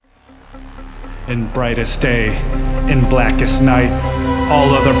In brightest day, in blackest night, all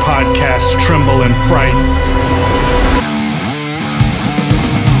other podcasts tremble in fright.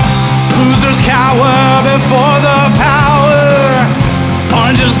 Losers cower before the power.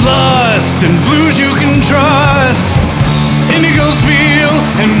 Oranges lust and blues you can trust. Indigos feel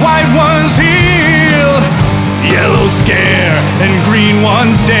and white ones heal. Yellows scare and green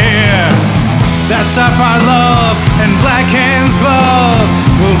ones dare. That sapphire love and black hands glove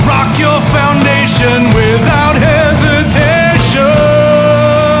will rock your foundation without hesitation.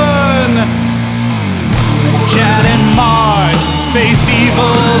 Chad and Mark face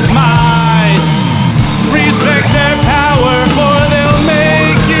evil's might. Respect their power, for they'll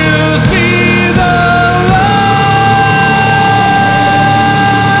make you see the light.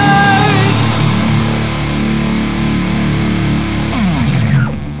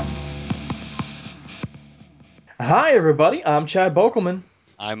 Hi, everybody. I'm Chad Bokelman.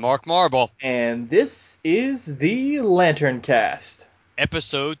 I'm Mark Marble. And this is the LanternCast.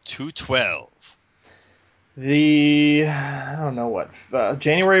 Episode 212. I don't know what,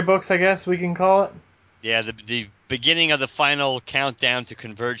 January books, I guess we can call it. Yeah, the beginning of the final countdown to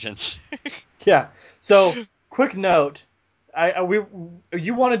convergence. Yeah. So, quick note.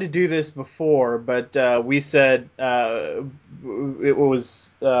 You wanted to do this before, but we said it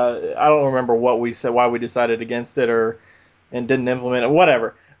was I don't remember what we said, why we decided against it and didn't implement it,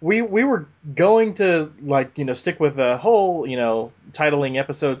 whatever. We were going to stick with the whole titling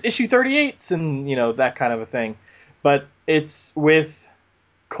episodes issue 38s and that kind of a thing, but it's with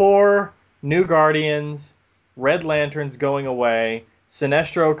Core, New Guardians, Red Lanterns going away,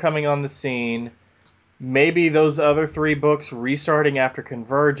 Sinestro coming on the scene. Maybe those other three books restarting after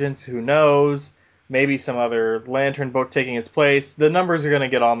Convergence, who knows? Maybe some other Lantern book taking its place. The numbers are going to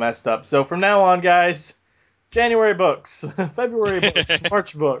get all messed up. So from now on, guys, January books, February books,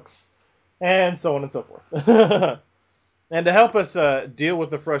 March books, and so on and so forth. And to help us deal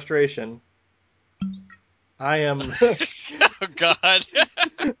with the frustration, I am... Oh, God.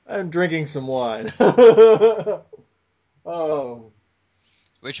 I'm drinking some wine. Oh...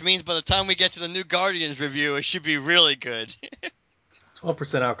 Which means by the time we get to the New Guardians review, it should be really good.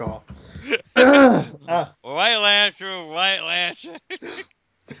 12% alcohol. White Lantern.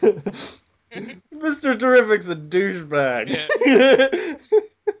 Mr. Terrific's a douchebag.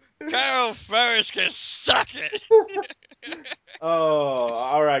 Carol Ferris can suck it. Oh,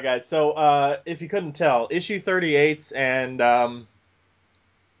 all right, guys. So, if you couldn't tell, issue 38 and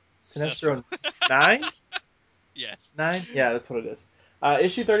Sinestro 9? Yes. 9? Yeah, that's what it is.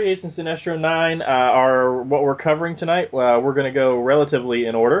 Issue 38 and Sinestro 9 are what we're covering tonight. We're going to go relatively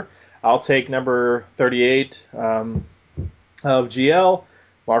in order. I'll take number 38 of GL.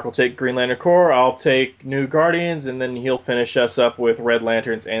 Mark will take Green Lantern Corps. I'll take New Guardians, and then he'll finish us up with Red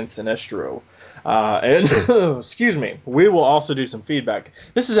Lanterns and Sinestro. And excuse me, we will also do some feedback.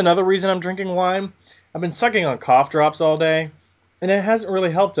 This is another reason I'm drinking wine. I've been sucking on cough drops all day, and it hasn't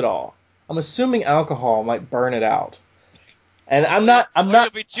really helped at all. I'm assuming alcohol might burn it out. And I'm not.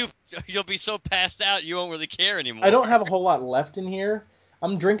 You'll be so passed out you won't really care anymore. I don't have a whole lot left in here.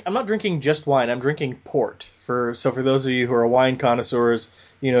 I'm not drinking just wine. I'm drinking port. For those of you who are wine connoisseurs,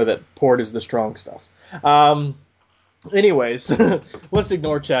 you know that port is the strong stuff. Anyways, let's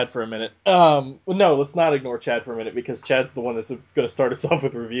ignore Chad for a minute. No, let's not ignore Chad for a minute because Chad's the one that's going to start us off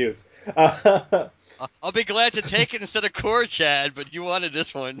with reviews. I'll be glad to take it instead of Core, Chad, but you wanted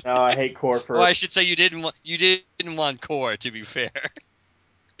this one. No, I hate Core for. Or I should say you didn't want Core, to be fair.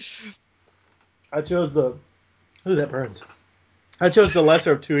 I chose the. Ooh, that burns. I chose the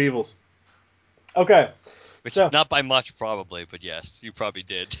lesser of two evils. Okay. Which not by much, probably, but yes, you probably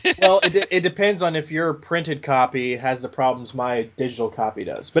did. Well, it depends on if your printed copy has the problems my digital copy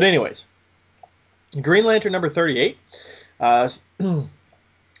does. But anyways, Green Lantern number 38.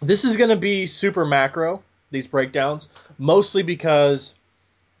 This is going to be super macro, these breakdowns, mostly because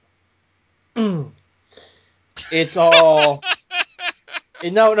it's all...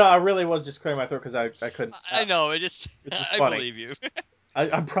 No, I really was just clearing my throat because I couldn't... I know, it's just funny. I believe you.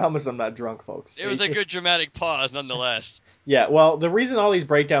 I promise I'm not drunk, folks. It was a good dramatic pause, nonetheless. Yeah, well, the reason all these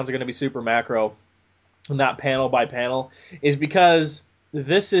breakdowns are going to be super macro, not panel by panel, is because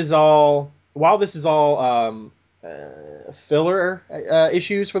this is all... While this is all filler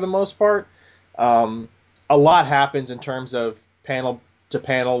issues for the most part, a lot happens in terms of panel to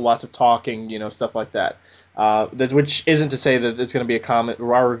panel, lots of talking, stuff like that. Which isn't to say that it's going to be a comment.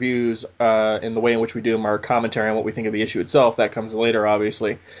 Our reviews, in the way in which we do them, are commentary on what we think of the issue itself. That comes later,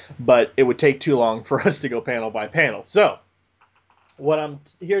 obviously, but it would take too long for us to go panel by panel. So, what I'm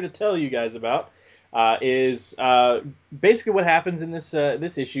here to tell you guys about is basically what happens in this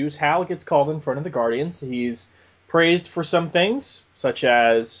issue is Hal gets called in front of the Guardians. He's praised for some things, such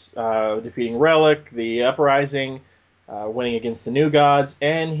as defeating Relic, the Uprising, winning against the New Gods,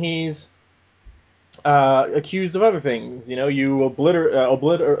 and he's accused of other things. Oa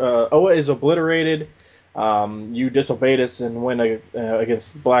is obliterated. You disobeyed us and went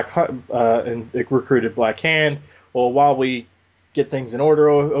against and recruited Black Hand. Well, while we get things in order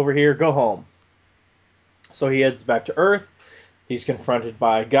over here, go home. So he heads back to Earth. He's confronted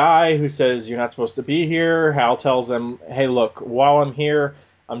by a guy who says, "You're not supposed to be here." Hal tells him, "Hey, look, while I'm here,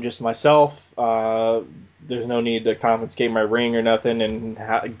 I'm just myself. There's no need to confiscate my ring or nothing, and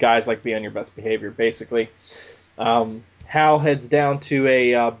guys like be on your best behavior," basically. Hal heads down to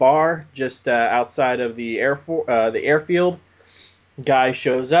a bar just outside of the airfield. Guy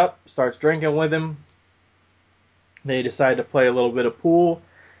shows up, starts drinking with him. They decide to play a little bit of pool.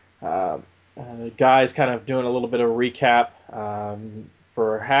 Guy's kind of doing a little bit of a recap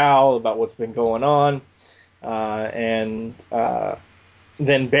for Hal about what's been going on. And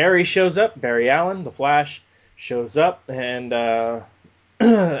then Barry shows up. Barry Allen, the Flash, shows up and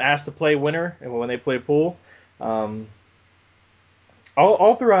asks to play winner when they play pool.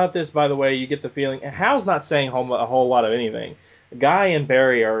 All throughout this, by the way, you get the feeling Hal's not saying a whole lot of anything. Guy and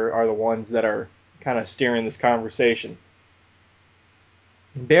Barry are the ones that are kind of steering this conversation.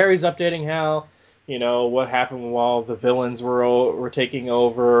 Barry's updating Hal, what happened while the villains were taking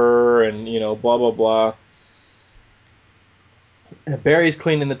over, and blah blah blah. And Barry's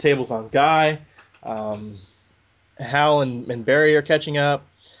cleaning the tables on Guy. Hal and Barry are catching up.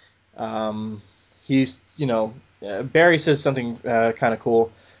 Barry says something kind of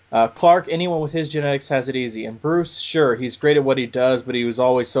cool. Clark, anyone with his genetics has it easy. And Bruce, sure, he's great at what he does, but he was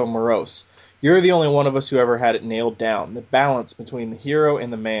always so morose. You're the only one of us who ever had it nailed down, the balance between the hero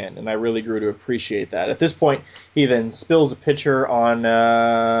and the man, and I really grew to appreciate that. At this point, he then spills a pitcher on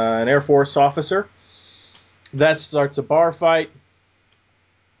an Air Force officer. That starts a bar fight.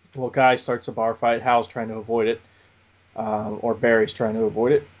 Well, Guy starts a bar fight. Hal's trying to avoid it, or Barry's trying to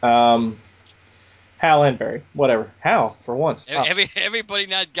avoid it. Hal and Barry, whatever. Hal, for once. Everybody,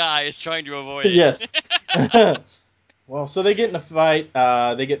 not Guy, is trying to avoid it. Yes. Well, so they get in a fight.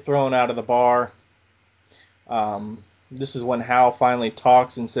 They get thrown out of the bar. This is when Hal finally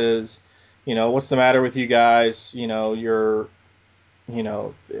talks and says, what's the matter with you guys? I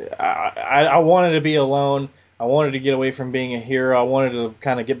wanted to be alone. I wanted to get away from being a hero. I wanted to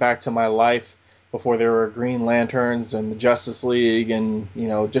kind of get back to my life before there were Green Lanterns and the Justice League, and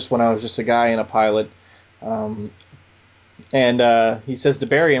just when I was just a guy and a pilot. And he says to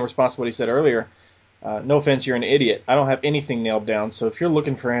Barry in response to what he said earlier, "No offense, you're an idiot. I don't have anything nailed down, so if you're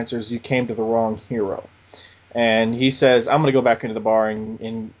looking for answers, you came to the wrong hero." And he says, "I'm going to go back into the bar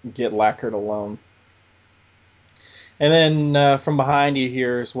and get lacquered alone." And then from behind he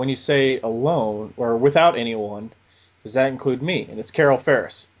hears, "When you say alone, or without anyone, does that include me?" And it's Carol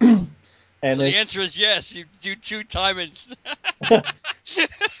Ferris. And so the answer is yes. You do two timings.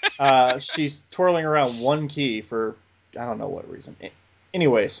 She's twirling around one key for I don't know what reason.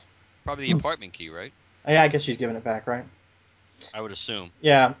 Anyways. Probably the apartment key, right? Yeah, I guess she's giving it back, right? I would assume.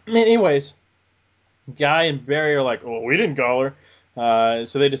 Yeah. Anyways, Guy and Barry are like, "Oh, we didn't call her."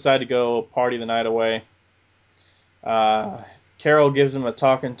 So they decide to go party the night away. Carol gives him a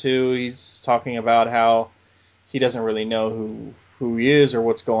talking to. He's talking about how he doesn't really know who he is or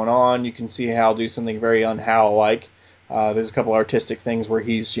what's going on. You can see Hal do something very un-Hal-like. There's a couple artistic things where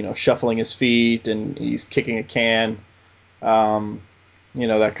he's shuffling his feet and he's kicking a can.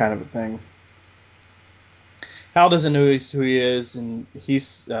 That kind of a thing. Hal doesn't know who he is, and he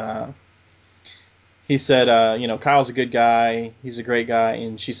said, Kyle's a good guy, he's a great guy,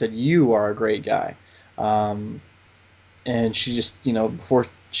 and she said, "You are a great guy." And she just, before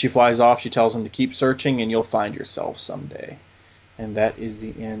she flies off, she tells him to keep searching, and you'll find yourself someday. And that is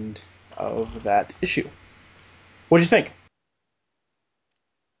the end of that issue. What do you think?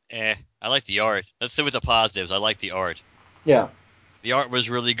 I like the art. Let's do with the positives. I like the art. Yeah. The art was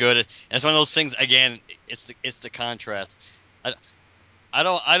really good, and it's one of those things. Again, it's the contrast. I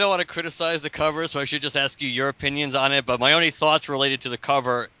don't want to criticize the cover, so I should just ask you your opinions on it. But my only thoughts related to the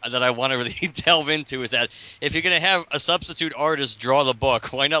cover that I want to really delve into is that if you're going to have a substitute artist draw the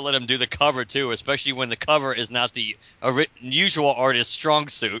book, why not let him do the cover too? Especially when the cover is not the usual artist's strong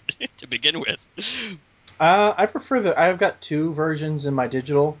suit to begin with. I prefer I've got two versions in my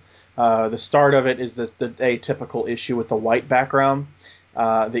digital. The start of it is the atypical issue with the white background.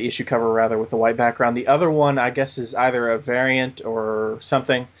 The issue cover, rather, with the white background. The other one, I guess, is either a variant or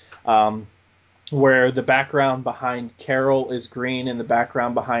something, where the background behind Carol is green and the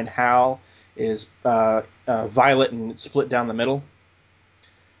background behind Hal is violet and split down the middle.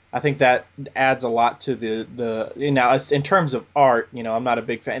 I think that adds a lot to the now in terms of art. I'm not a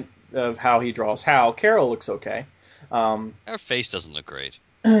big fan of how he draws Hal. Carol looks okay. Her face doesn't look great.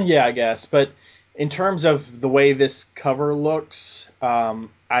 Yeah, I guess. But in terms of the way this cover looks,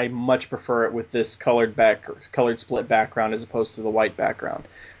 I much prefer it with this colored split background as opposed to the white background.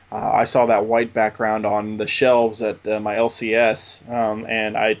 I saw that white background on the shelves at my LCS,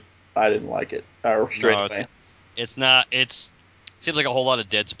 and I didn't like it straight away. It's not. It seems like a whole lot of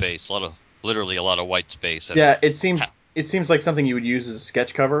dead space, literally a lot of white space. And yeah, it seems like something you would use as a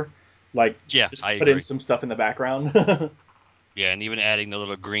sketch cover, like just I put agree. in some stuff in the background. Yeah, and even adding the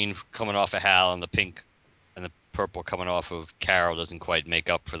little green coming off of Hal and the pink and the purple coming off of Carol doesn't quite make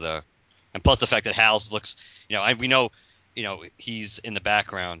up for the. And plus the fact that Hal's looks, we know, he's in the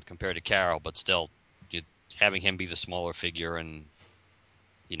background compared to Carol, but still, having him be the smaller figure and,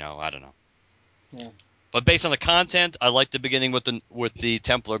 I don't know. Yeah. But based on the content, I like the beginning with the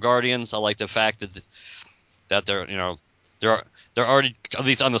Templar Guardians. I like the fact that they're already, at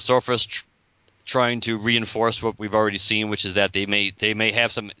least on the surface, trying to reinforce what we've already seen, which is that they may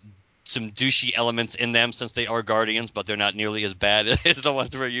have some douchey elements in them since they are Guardians, but they're not nearly as bad as the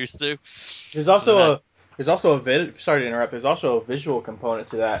ones we're used to. There's also sorry to interrupt. There's also a visual component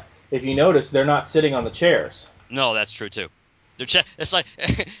to that. If you notice, they're not sitting on the chairs. No, that's true too. It's like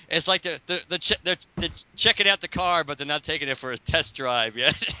they're checking out the car, but they're not taking it for a test drive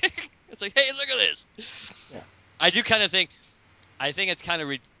yet. It's like, hey, look at this. Yeah. I do kind of think it's kind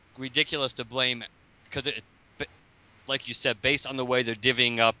of ridiculous to blame because like you said, based on the way they're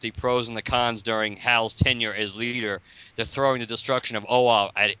divvying up the pros and the cons during Hal's tenure as leader, they're throwing the destruction of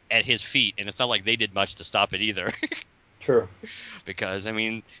Oa at his feet, and it's not like they did much to stop it either. True. Because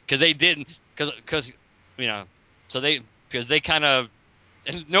they didn't, because they kind of,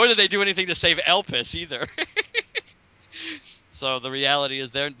 nor did they do anything to save Elpis either. So the reality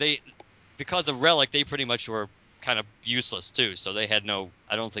is because of Relic, they pretty much were kind of useless too. So they had no.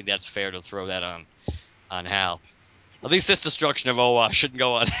 I don't think that's fair to throw that on Hal. At least this destruction of Oa shouldn't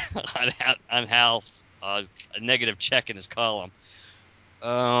go on Hal's a negative check in his column.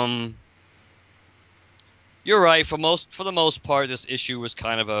 You're right. For the most part, this issue was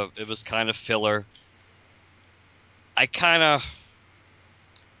kind of filler. The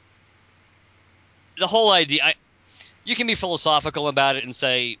whole idea. You can be philosophical about it and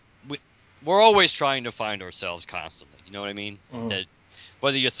say we're always trying to find ourselves constantly. You know what I mean? Mm. That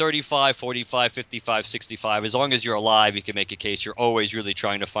whether you're 35, 45, 55, 65, as long as you're alive, you can make a case. You're always really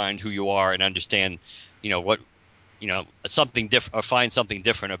trying to find who you are and understand, something different or find something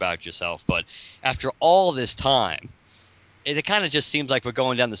different about yourself. But after all this time, it kind of just seems like we're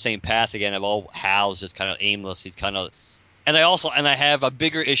going down the same path again of all Hal's just kind of aimless. He's kind of, and I have a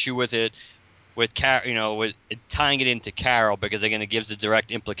bigger issue with it with with tying it into Carol, because again, it gives the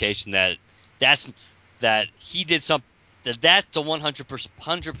direct implication that he did something. That's the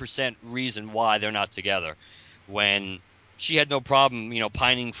 100% reason why they're not together. When she had no problem,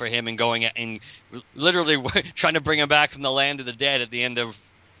 pining for him and going and literally trying to bring him back from the land of the dead at the end of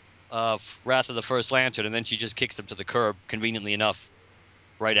Wrath of the First Lantern, and then she just kicks him to the curb, conveniently enough,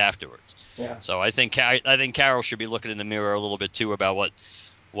 right afterwards. Yeah. So I think Carol should be looking in the mirror a little bit too about what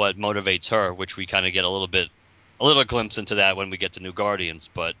motivates her, which we kind of get a little glimpse into that when we get to New Guardians,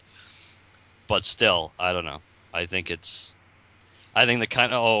 but still, I don't know. I think the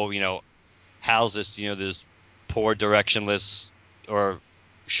kind of Hal's this poor directionless or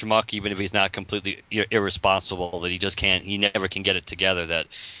schmuck, even if he's not completely irresponsible, that he never can get it together. That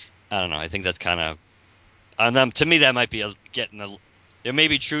I don't know. I think that's kind of, and to me that might be there may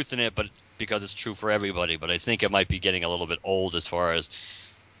be truth in it, but because it's true for everybody. But I think it might be getting a little bit old as far as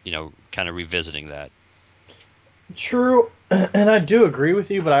kind of revisiting that. True, and I do agree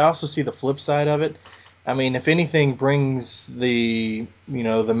with you, but I also see the flip side of it. I mean, if anything brings the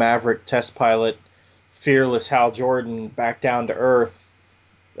the Maverick test pilot, fearless Hal Jordan back down to earth,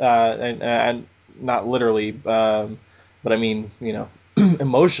 and not literally, but I mean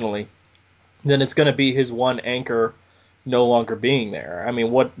emotionally, then it's going to be his one anchor no longer being there. I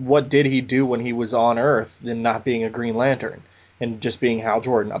mean, what did he do when he was on Earth than not being a Green Lantern and just being Hal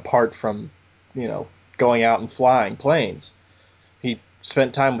Jordan, apart from going out and flying planes? He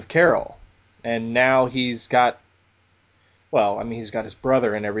spent time with Carol, and now he's got, well, I mean, he's got his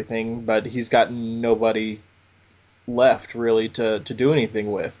brother and everything, but he's got nobody left really to do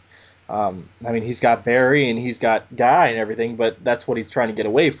anything with. I mean, he's got Barry and he's got Guy and everything, but that's what he's trying to get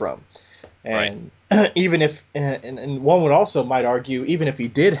away from. And right. Even if, and one would also might argue, even if he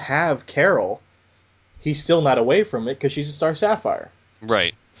did have Carol, he's still not away from it because she's a Star Sapphire.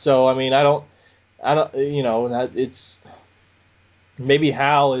 Right. So I mean, I don't, it's maybe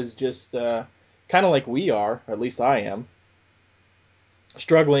Hal is just kind of like we are, or at least I am,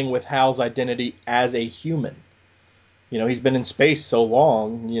 struggling with Hal's identity as a human. He's been in space so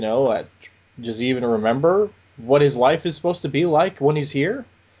long. Does he even remember what his life is supposed to be like when he's here?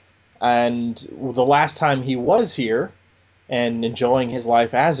 And the last time he was here and enjoying his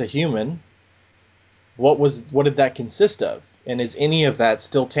life as a human, what did that consist of? And is any of that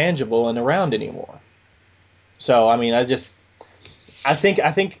still tangible and around anymore? So I mean, I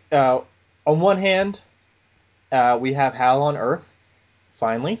think on one hand, we have Hal on Earth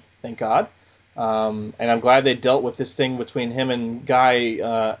finally, thank God. And I'm glad they dealt with this thing between him and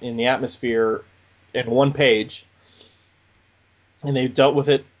Guy in the atmosphere in one page. And they dealt with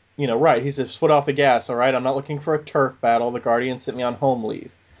it, right. He says, foot off the gas, all right? I'm not looking for a turf battle. The Guardians sent me on home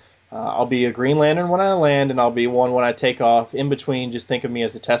leave. I'll be a Green Lantern when I land, and I'll be one when I take off. In between, just think of me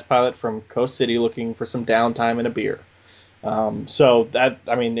as a test pilot from Coast City looking for some downtime and a beer. So that,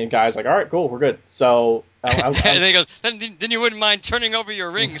 I mean, the guy's like, all right, cool, we're good. So And then he goes, then you wouldn't mind turning over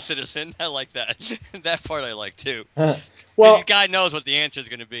your ring, citizen. I like that. That part I like too. Because well, Guy knows what the answer is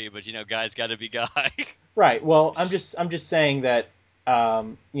going to be, but Guy's got to be Guy. right. Well, I'm just saying that,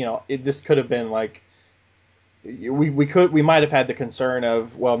 this could have been like, we might have had the concern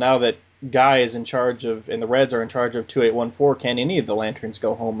of, well, now that Guy is in charge of, and the Reds are in charge of 2814, can any of the Lanterns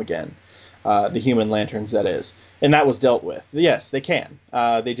go home again? The human Lanterns, that is. And that was dealt with. Yes, they can.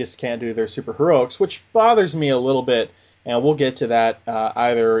 They just can't do their superheroics, which bothers me a little bit. And we'll get to that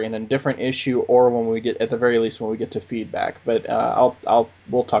either in a different issue or when we get, at the very least, when we get to feedback. But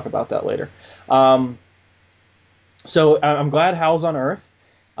we'll talk about that later. So I'm glad Hal's on Earth.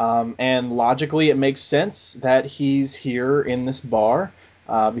 And logically, it makes sense that he's here in this bar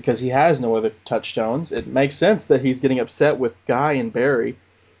because he has no other touchstones. It makes sense that he's getting upset with Guy and Barry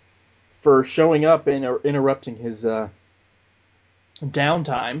for showing up and interrupting his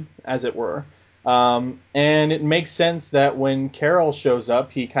downtime, as it were. And it makes sense that when Carol shows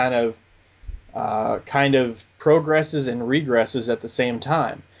up, he kind of progresses and regresses at the same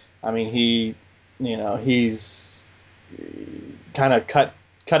time. I mean, he's kind of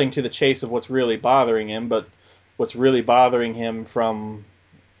cutting to the chase of what's really bothering him, but what's really bothering him from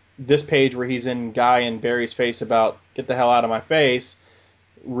this page where he's in Guy and Barry's face about get the hell out of my face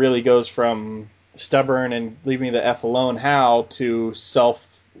really goes from stubborn and leave me the F alone Hal to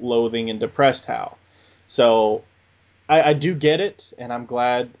self-loathing and depressed Hal. So I do get it, and I'm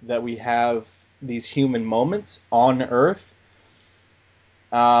glad that we have these human moments on Earth.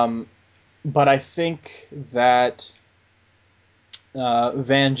 But I think that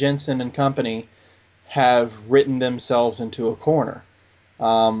Van Jensen and company have written themselves into a corner.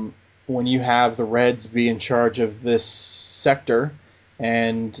 When you have the Reds be in charge of this sector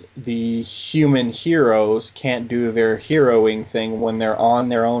and the human heroes can't do their heroing thing when they're on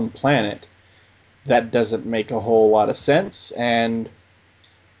their own planet, that doesn't make a whole lot of sense, and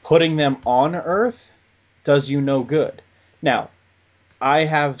putting them on Earth does you no good. Now, I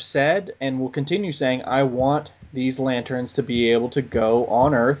have said and will continue saying I want these Lanterns to be able to go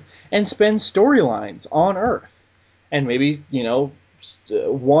on Earth and spend storylines on Earth. And maybe,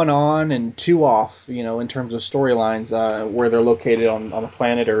 one on and two off, in terms of storylines where they're located on a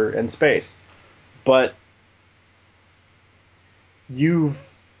planet or in space. But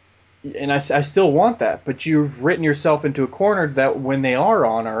I still want that, but you've written yourself into a corner that when they are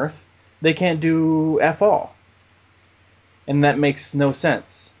on Earth, they can't do F all. And that makes no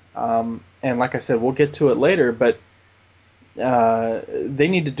sense. And like I said, we'll get to it later, but they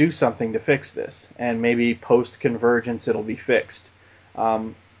need to do something to fix this, and maybe post-convergence it'll be fixed.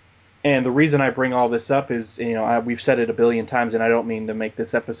 And the reason I bring all this up is, we've said it a billion times, and I don't mean to make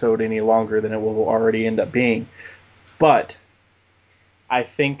this episode any longer than it will already end up being. But I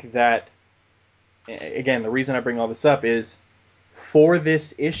think that, again, the reason I bring all this up is for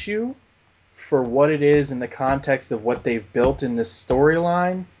this issue, for what it is in the context of what they've built in this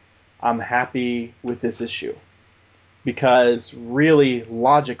storyline, I'm happy with this issue. Because really,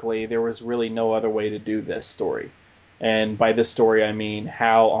 logically, there was really no other way to do this story. And by this story, I mean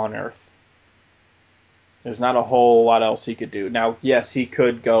Hal on Earth. There's not a whole lot else he could do. Now, yes, he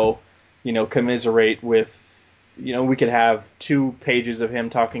could go, commiserate with, we could have 2 pages of him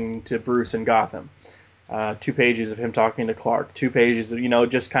talking to Bruce in Gotham. 2 pages of him talking to Clark. 2 pages of,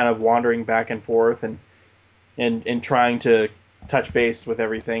 just kind of wandering back and forth and trying to touch base with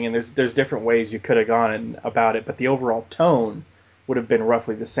everything. And there's different ways you could have gone about it, but the overall tone would have been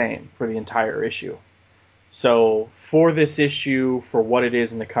roughly the same for the entire issue. So for this issue, for what it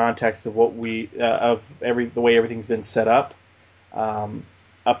is in the context of what the way everything's been set up,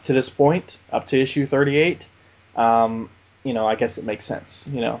 up to this point, up to issue 38, I guess it makes sense.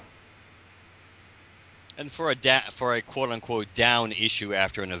 And for a quote unquote down issue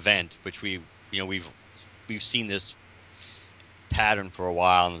after an event, which we've seen this pattern for a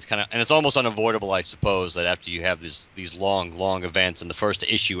while, and it's almost unavoidable, I suppose, that after you have these long events, and the first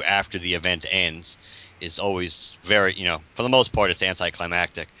issue after the event ends is always very, for the most part, it's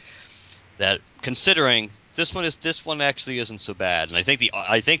anticlimactic. That considering this one actually isn't so bad, and I think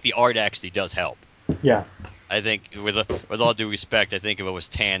the art actually does help. Yeah. I think with all due respect, I think if it was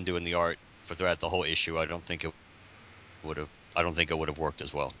Tan doing the art for throughout the whole issue, I don't think it would have worked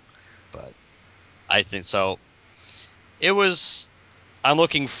as well. But I think so. It was. I'm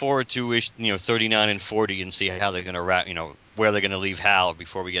looking forward to 39 and 40 and see how they're going to wrap, where they're going to leave Hal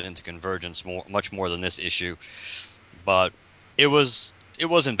before we get into Convergence much more than this issue. But it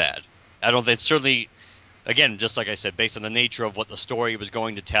wasn't bad. I don't think, certainly, again, just like I said, based on the nature of what the story was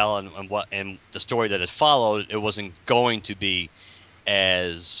going to tell and the story that it followed, it wasn't going to be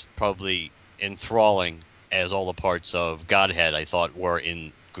as probably enthralling as all the parts of Godhead I thought were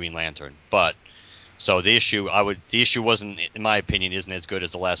in Green Lantern. But so the issue wasn't, in my opinion, isn't as good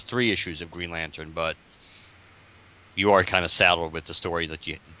as the last 3 issues of Green Lantern, but you are kind of saddled with the story that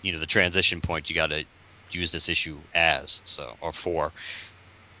the transition point you got to use this issue as, or for.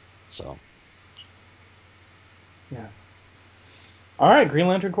 So Yeah. All right, Green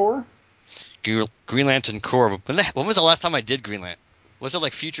Lantern Corps. Green Lantern Corps. When was the last time I did Green Lantern? Was it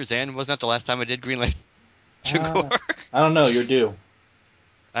like Future's End? Wasn't that the last time I did Green Lantern Corps? I don't know. You're due.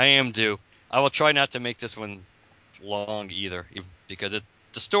 I am due. I will try not to make this one long either, because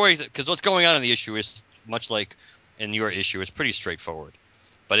the story, because what's going on in the issue is much like in your issue. It's pretty straightforward,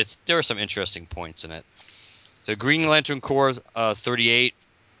 but there are some interesting points in it. So Green Lantern Corps 38.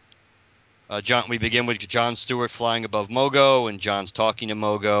 We begin with John Stewart flying above Mogo, and John's talking to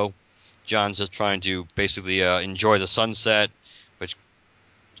Mogo. John's just trying to basically enjoy the sunset, which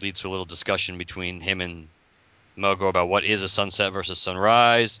leads to a little discussion between him and Mogo about what is a sunset versus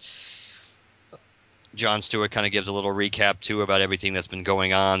sunrise. John Stewart kind of gives a little recap too about everything that's been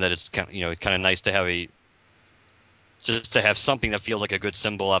going on. That it's kind of nice to have something that feels like a good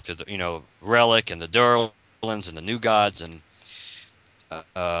symbol after the Relic and the Durlans and the New Gods, and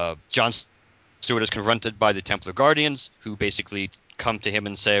John Stewart is confronted by the Templar Guardians, who basically come to him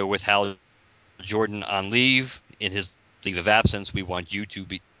and say, with Hal Jordan on leave, in his leave of absence, we want you to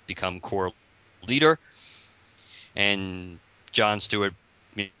become Corps leader. And John Stewart,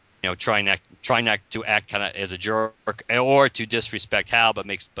 trying not to act kind of as a jerk or to disrespect Hal, but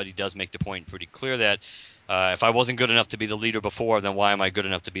he does make the point pretty clear that if I wasn't good enough to be the leader before, then why am I good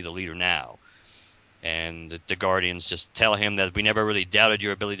enough to be the leader now? And the Guardians just tell him that we never really doubted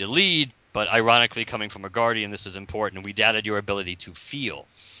your ability to lead, but ironically, coming from a Guardian, this is important. We doubted your ability to feel,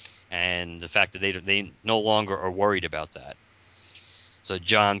 and the fact that they no longer are worried about that. So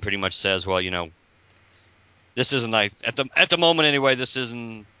John pretty much says, well, this isn't at the moment anyway. This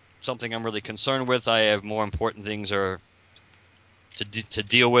isn't something I'm really concerned with. I have more important things to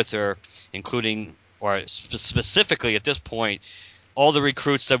deal with, including specifically at this point, all the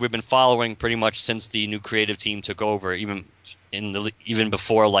recruits that we've been following pretty much since the new creative team took over, even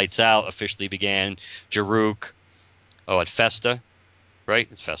before Lights Out officially began. Jaruk, at Festa, right?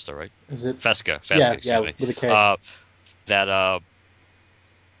 It's Festa, right? Is it Fesca? Yeah, Excuse me. with a K. That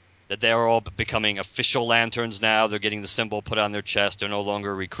they're all becoming official Lanterns now. They're getting the symbol put on their chest. They're no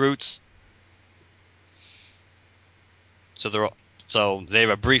longer recruits. So they have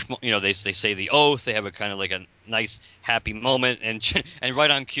a brief, they say the oath. They have a kind of like a nice, happy moment, and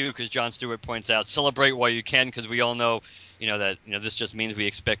right on cue, because John Stewart points out, celebrate while you can, because we all know, that this just means we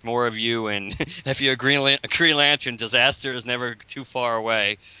expect more of you, and if you're a Green Lantern, disaster is never too far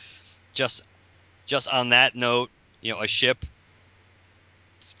away. Just on that note, a ship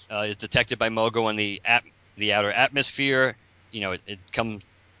is detected by Mogo in the outer atmosphere. The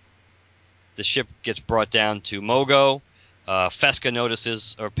ship gets brought down to Mogo. Fesca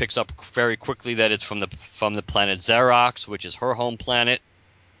notices or picks up very quickly that it's from the planet Xerox, which is her home planet.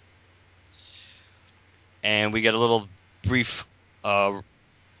 And we get a little brief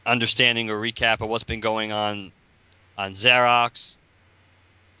understanding or recap of what's been going on Xerox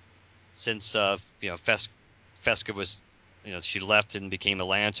since Fesca was, she left and became a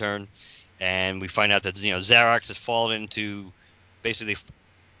Lantern, and we find out that Xerox has fallen into basically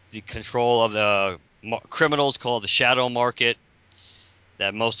the control of the criminals called the Shadow Market.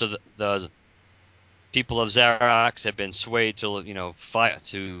 That most of the people of Xerox have been swayed to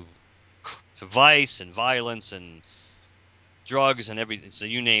to vice and violence and drugs and everything. So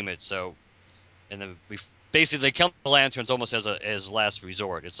you name it. So, and then basically they count the lanterns almost as last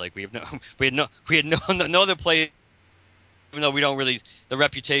resort. It's like we had no other place. Even though we don't really, the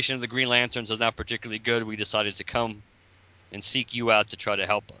reputation of the Green Lanterns is not particularly good, we decided to come and seek you out to try to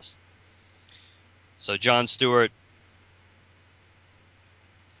help us. So John Stewart,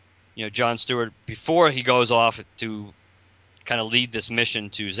 before he goes off to kind of lead this mission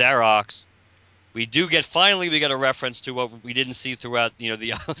to Xerox, we get a reference to what we didn't see throughout,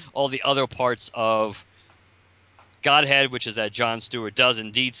 all the other parts of Godhead, which is that John Stewart does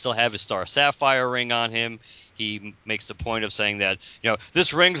indeed still have his Star Sapphire ring on him. He makes the point of saying that,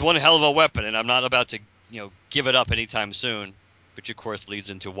 this ring's one hell of a weapon, and I'm not about to, give it up anytime soon. Which, of course,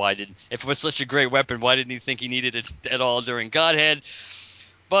 leads into if it was such a great weapon, why didn't he think he needed it at all during Godhead?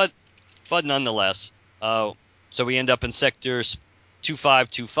 But nonetheless, so we end up in sectors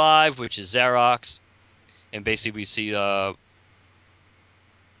 2525, which is Xerox, and basically we see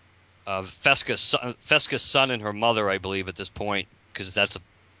Fesca's son and her mother, I believe, at this point, because that's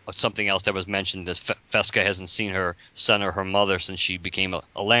something else that was mentioned. That Fesca hasn't seen her son or her mother since she became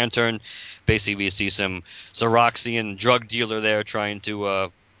a lantern. Basically, we see some Xeroxian drug dealer there trying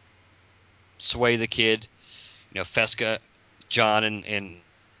to sway the kid. Fesca, John, and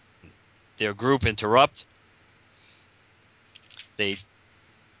their group interrupt. They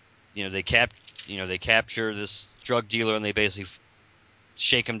capture this drug dealer, and they basically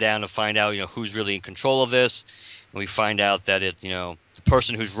shake him down to find out, who's really in control of this. And we find out that the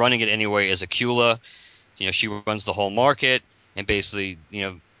person who's running it anyway is Acula. She runs the whole market, and basically,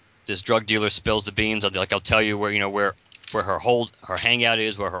 this drug dealer spills the beans. I'll tell you where her hangout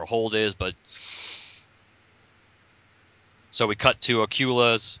is, where her hold is. But so we cut to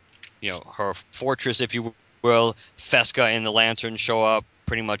Acula's, her fortress, if you will. Fesca and the Lantern show up,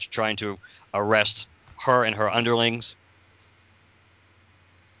 pretty much trying to arrest her and her underlings.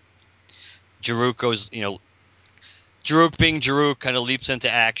 Jaruk goes, Jaruk being Jaruk kind of leaps into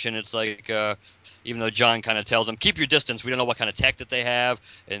action. It's like, even though John kind of tells him, keep your distance, we don't know what kind of tech that they have.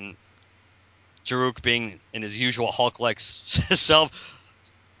 And Jaruk being in his usual Hulk-like self,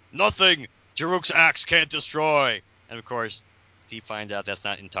 nothing Jaruk's axe can't destroy. And of course, he finds out that's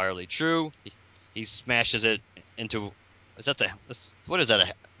not entirely true. He smashes it into, what is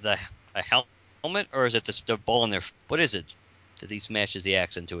that, a helmet? Or is it the ball in there? What is it that he smashes the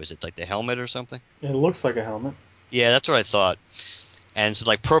axe into? Is it like the helmet or something? It looks like a helmet. Yeah, that's what I thought. And so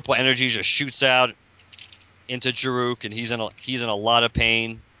like purple energy just shoots out into Jaruk, and he's in a lot of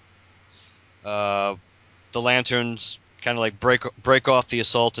pain. The Lanterns kind of like break off the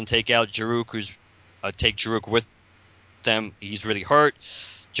assault and take out Jaruk, take Jaruk with them. He's really hurt.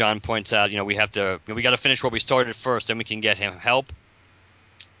 John points out, we got to finish what we started first, then we can get him help.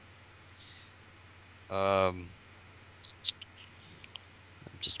 I'm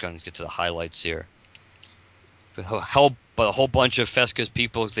just going to get to the highlights here. But a whole bunch of Fesca's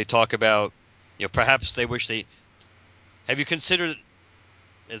people, they talk about, perhaps they wish they. Have you considered,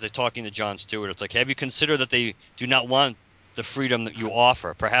 as they're talking to John Stewart, it's like, have you considered that they do not want the freedom that you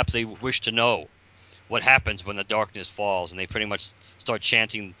offer? Perhaps they wish to know what happens when the darkness falls, and they pretty much start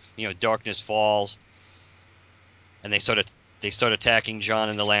chanting, darkness falls, and they start attacking John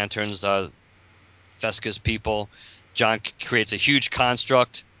and the Lanterns, Fesca's people. John creates a huge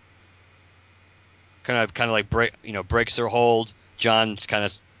construct, kind of like breaks their hold. John's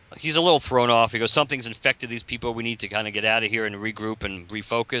he's a little thrown off. He goes, something's infected these people. We need to kind of get out of here and regroup and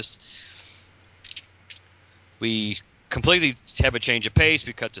refocus. We completely have a change of pace.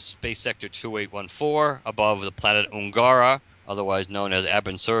 We cut to Space Sector 2814 above the planet Ungara, otherwise known as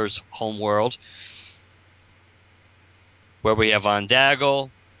Abin Sur's homeworld, where we have Von Daggle,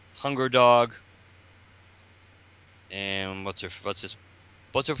 Hunger Dog, and what's her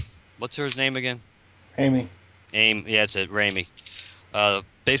name again? Amy. Yeah, it's it, Raimi.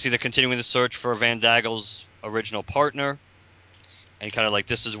 Basically, they're continuing the search for Van Daggle's original partner, and kind of like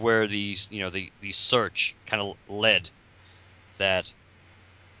this is where the search kind of led. That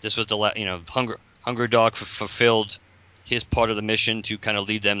this was Hunger Dog fulfilled his part of the mission to kind of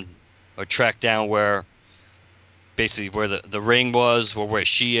lead them or track down where the ring was, or where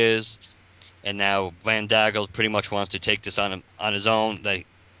she is, and now Van Daggle pretty much wants to take this on his own.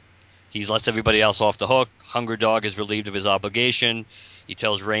 He's lets everybody else off the hook. Hunger Dog is relieved of his obligation. He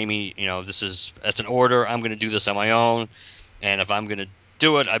tells Raimi, that's an order. I'm going to do this on my own, and if I'm going to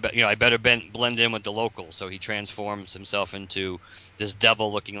do it, I better blend in with the locals. So he transforms himself into this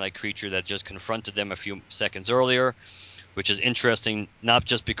devil-looking like creature that just confronted them a few seconds earlier, which is interesting, not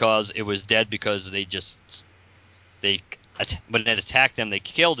just because it was dead, because when it attacked them, they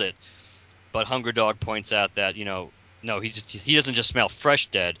killed it. But Hunger Dog points out that No, he doesn't just smell fresh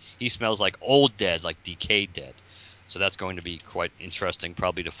dead. He smells like old dead, like decayed dead. So that's going to be quite interesting,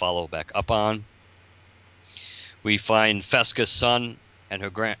 probably to follow back up on. We find Fesca's son and his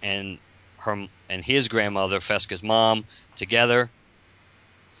grandmother, Fesca's mom, together.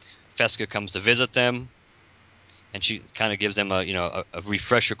 Fesca comes to visit them, and she kind of gives them a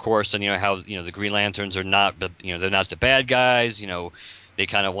refresher course on how the Green Lanterns are not, they're not the bad guys. They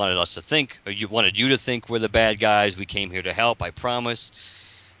kind of wanted us to think, or wanted you to think we're the bad guys. We came here to help, I promise.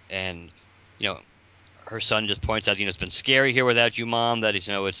 And her son just points out, it's been scary here without you, Mom. That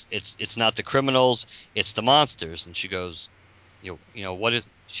it's not the criminals, it's the monsters. And she goes, what is?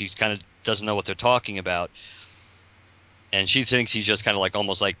 She kind of doesn't know what they're talking about, and she thinks he's just kind of like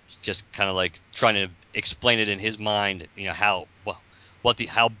almost like just kind of like trying to explain it in his mind, how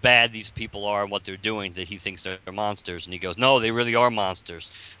how bad these people are and what they're doing, that he thinks they're monsters. And he goes, no, they really are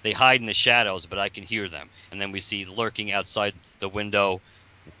monsters. They hide in the shadows, but I can hear them. And then we see lurking outside the window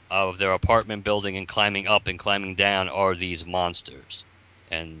of their apartment building and climbing up and climbing down are these monsters.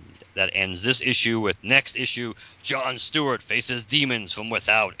 And that ends this issue with next issue, John Stewart faces demons from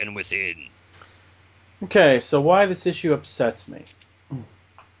without and within. Okay, so why this issue upsets me.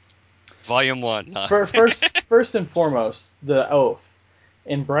 Volume 1. First and foremost, the oath.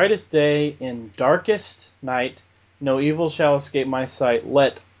 In brightest day, in darkest night, no evil shall escape my sight.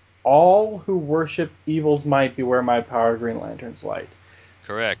 Let all who worship evil's might beware my power, Green Lantern's light.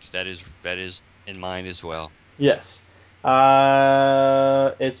 Correct. That is in mind as well. Yes.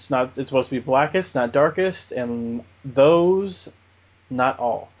 It's supposed to be blackest, not darkest, and those, not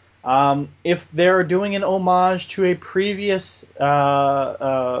all. If they're doing an homage to a previous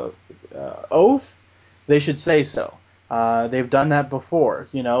oath, they should say so. They've done that before,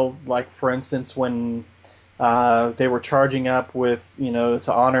 like for instance when they were charging up with,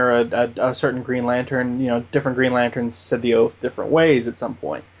 to honor a certain Green Lantern. Different Green Lanterns said the oath different ways at some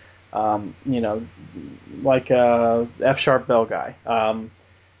point. Like F Sharp Bell guy,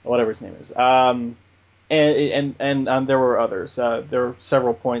 whatever his name is. And there were others. There were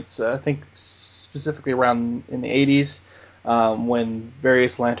several points, I think specifically around in the 80s, when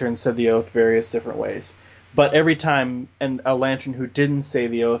various lanterns said the oath various different ways. But every time a lantern who didn't say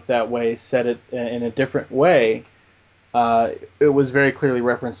the oath that way said it in a different way, it was very clearly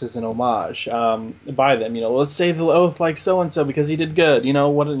referenced as an homage by them. Let's say the oath like so-and-so because he did good,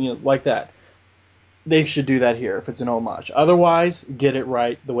 like that. They should do that here if it's an homage. Otherwise, get it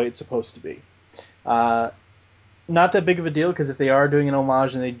right the way it's supposed to be. Not that big of a deal, because if they are doing an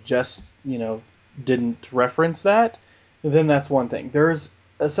homage and they just, didn't reference that, then that's one thing. There's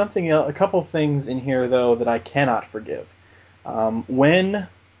a couple things in here, though, that I cannot forgive. When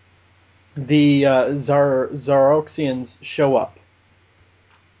the Zaroxians show up,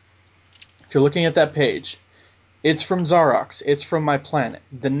 if you're looking at that page, it's from Zarox. It's from my planet.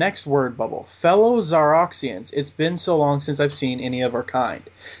 The next word bubble. Fellow Zaroxians, it's been so long since I've seen any of our kind.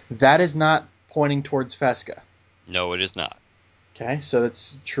 That is not pointing towards Fesca. No, it is not. Okay, so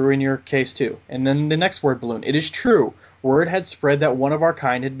that's true in your case too. And then the next word balloon. It is true. Word had spread that one of our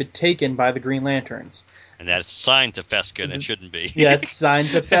kind had been taken by the Green Lanterns. And that's signed to Fesca, and it shouldn't be. Yeah, it's signed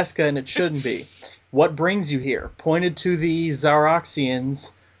to Fesca, and it shouldn't be. What brings you here? Pointed to the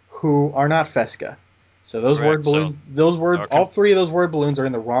Zaroxians, who are not Fesca. So those Correct. word balloons, all three of those word balloons are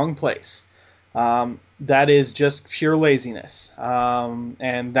in the wrong place. That is just pure laziness,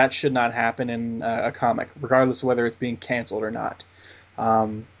 and that should not happen in a comic, regardless of whether it's being canceled or not.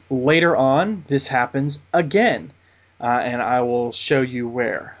 Later on, this happens again, and I will show you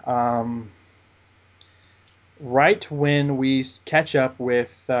where. Right when we catch up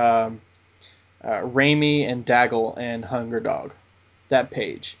with Raimi and Daggle and Hunger Dog, that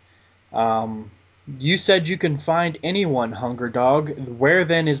page. You said you can find anyone, Hunger Dog. Where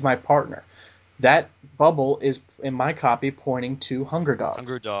then is my partner? That bubble is, in my copy, pointing to Hunger Dog.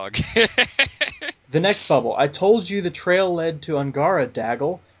 Hunger Dog. The next bubble. I told you the trail led to Angara,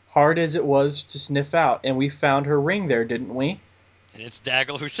 Daggle, hard as it was to sniff out, and we found her ring there, didn't we? And it's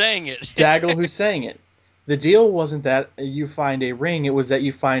Daggle who's saying it. Daggle who's saying it. The deal wasn't that you find a ring, it was that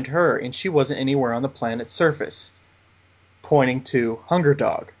you find her, and she wasn't anywhere on the planet's surface. Pointing to Hunger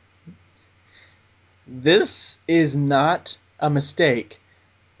Dog. This is not a mistake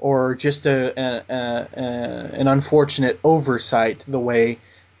or just an unfortunate oversight the way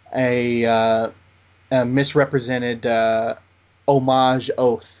a misrepresented homage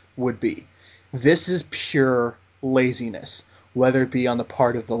oath would be. This is pure laziness, whether it be on the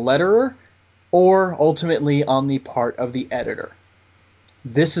part of the letterer or ultimately on the part of the editor.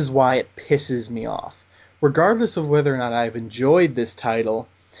 This is why it pisses me off. Regardless of whether or not I've enjoyed this title,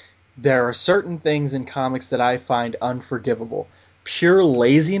 there are certain things in comics that I find unforgivable. Pure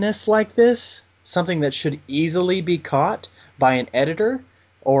laziness like this, something that should easily be caught by an editor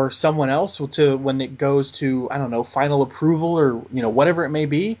or someone else to when it goes to, I don't know, final approval or whatever it may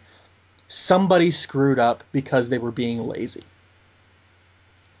be, somebody screwed up because they were being lazy.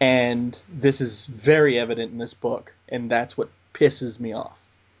 And this is very evident in this book, and that's what pisses me off.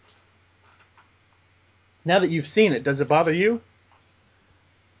 Now that you've seen it, does it bother you?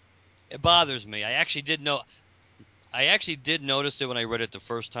 It bothers me. I actually did notice it when I read it the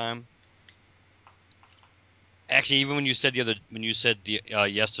first time. Actually, even when you said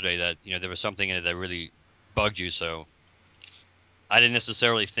yesterday that there was something in it that really bugged you, so I didn't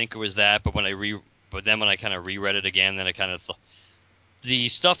necessarily think it was that. But then when I kind of reread it again, then I kind of the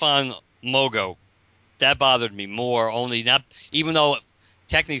stuff on Mogo that bothered me more. Only not, even though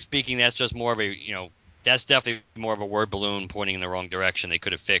technically speaking, that's just more of that's definitely more of a word balloon pointing in the wrong direction. They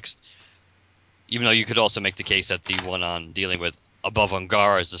could have fixed. Even though you could also make the case that the one on dealing with above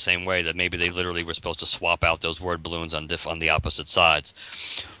Angara is the same way, that maybe they literally were supposed to swap out those word balloons on the opposite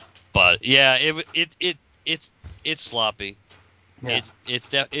sides. But yeah, it's sloppy. Yeah.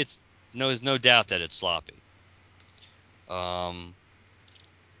 There's no doubt that it's sloppy. Um,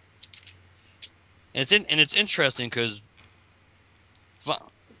 and it's interesting because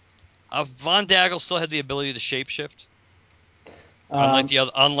Von Daggle still had the ability to shapeshift,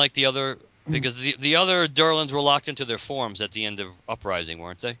 unlike the other, because the other Durlans were locked into their forms at the end of Uprising,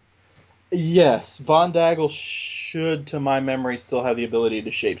 weren't they? Yes, Von Daggle should, to my memory, still have the ability to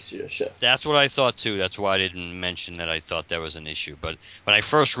shapeshift. That's what I thought too. That's why I didn't mention that I thought that was an issue. But when I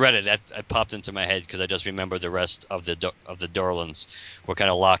first read it, that popped into my head because I just remember the rest of the Durlans were kind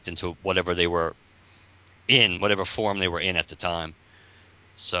of locked into whatever they were in, whatever form they were in at the time.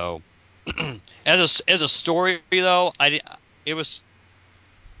 So, as a story though, it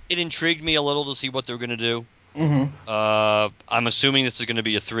intrigued me a little to see what they're going to do. Mm-hmm. I'm assuming this is going to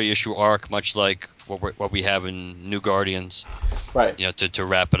be a 3-issue arc, much like what we have in New Guardians. Right. To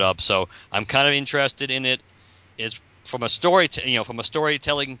wrap it up. So I'm kind of interested in it. It's from a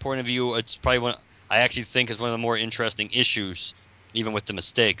storytelling point of view, it's probably one I actually think is one of the more interesting issues, even with the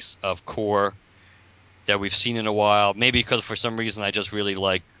mistakes of Core that we've seen in a while. Maybe because for some reason I just really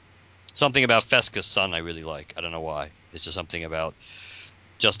like something about Fesca's son. I really like. I don't know why. It's just something about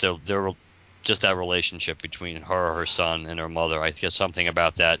just just that relationship between her son, and her mother. I guess something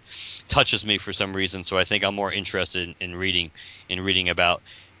about that touches me for some reason. So I think I'm more interested in reading about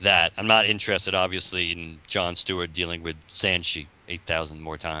that. I'm not interested, obviously, in Jon Stewart dealing with Sanshi 8,000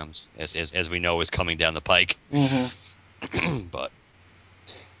 more times, as we know is coming down the pike. Mm-hmm. But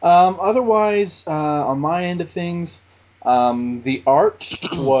Otherwise, on my end of things, the art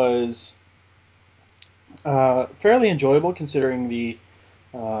was fairly enjoyable considering the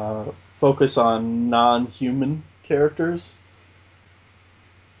focus on non-human characters.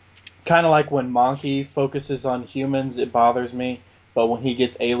 Kind of like when Monkey focuses on humans, it bothers me, but when he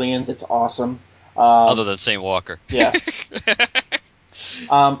gets aliens, it's awesome. other than Saint Walker, Yeah.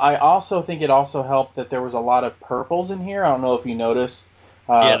 I also think it also helped that there was a lot of purples in here. I don't know if you noticed.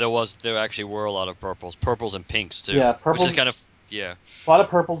 yeah, there actually were a lot of purples and pinks too, Yeah, which is purples. kind of yeah. A lot of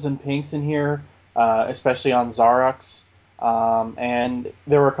purples and pinks in here, especially on Zarux. And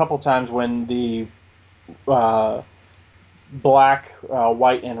there were a couple times when the uh, black,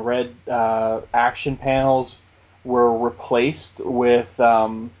 white, and red action panels were replaced with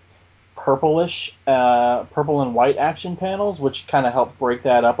purple and white action panels, which kind of helped break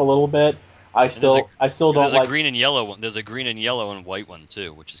that up a little bit. And there's I still don't there's a like. green and yellow one. There's a green and yellow and white one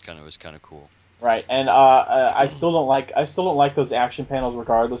too, which is kind of cool. Right, and I still don't like those action panels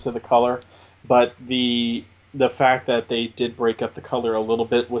regardless of the color, but the fact that they did break up the color a little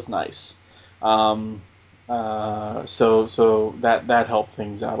bit was nice. Um, so that helped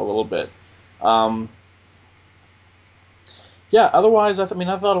things out a little bit. Um, yeah, otherwise I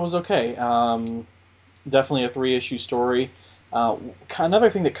thought it was okay. Definitely a 3-issue story. Another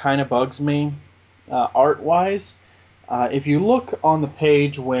thing that kind of bugs me, art wise, if you look on the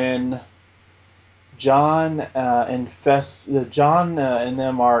page when John and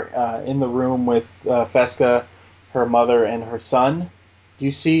them are in the room with Fesca, her mother, and her son. Do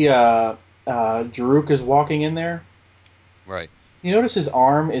you see Daruk is walking in there? Right. You notice his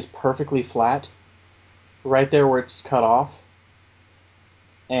arm is perfectly flat, right there where it's cut off.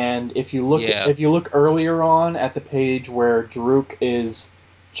 And Yeah. if you look earlier on at the page where Daruk is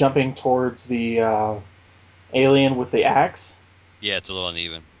jumping towards the alien with the axe, Yeah, it's a little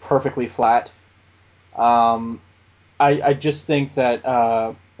uneven. perfectly flat. Um, I just think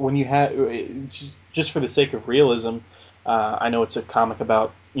that when you have just for the sake of realism, I know it's a comic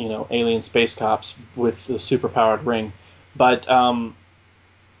about alien space cops with the superpowered ring. But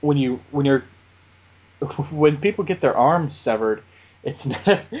when you're when people get their arms severed, it's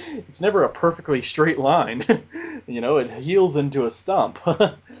never a perfectly straight line. It heals into a stump.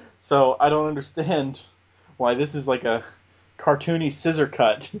 So I don't understand why this is like a cartoony scissor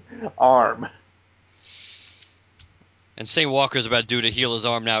cut arm. And St. Walker's about due to heal his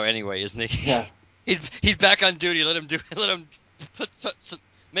arm now anyway, isn't he? Yeah. He's back on duty. Let him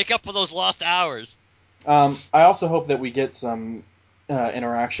make up for those lost hours. I also hope that we get some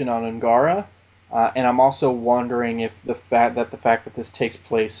interaction on Ungara, and I'm also wondering if the fact that this takes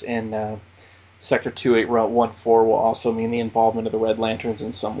place in Sector 2814 will also mean the involvement of the Red Lanterns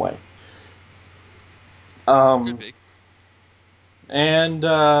in some way. Could be. And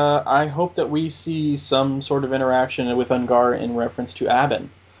I hope that we see some sort of interaction with Ungara in reference to Abin,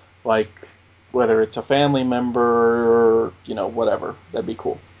 like whether it's a family member or whatever. That'd be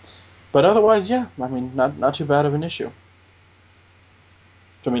cool. But otherwise, yeah, I mean, not too bad of an issue.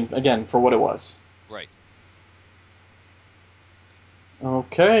 I mean, again, for what it was. Right.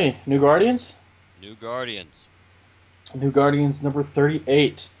 Okay, New Guardians? New Guardians. New Guardians number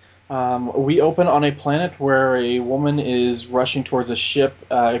 38. We open on a planet where a woman is rushing towards a ship,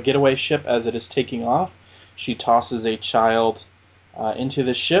 a getaway ship, as it is taking off. She tosses a child into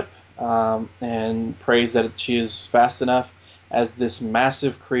the ship and prays that she is fast enough as this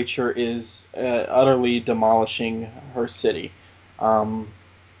massive creature is utterly demolishing her city.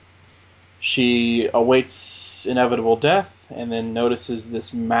 She awaits inevitable death and then notices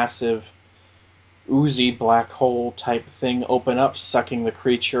this massive oozy black hole type thing open up, sucking the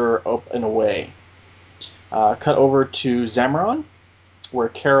creature up and away. Cut over to Zamron, where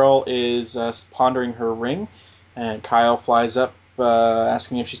Carol is pondering her ring, and Kyle flies up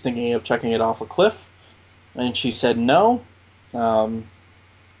asking if she's thinking of chucking it off a cliff, and she said no. But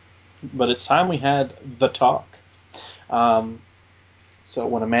it's time we had the talk. So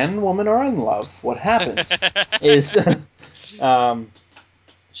when a man and woman are in love, what happens is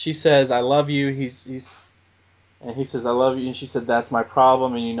she says, "I love you." And he says, "I love you," and she said, "That's my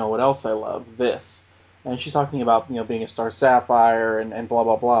problem, and you know what else I love? This." And she's talking about being a star sapphire and blah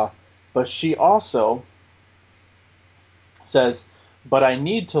blah blah, but she also says, "But I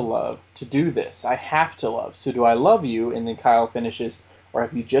need to love to do this. I have to love. So do I love you?" And then Kyle finishes, "Or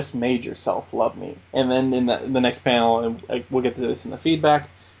have you just made yourself love me?" And then in the next panel, and we'll get to this in the feedback.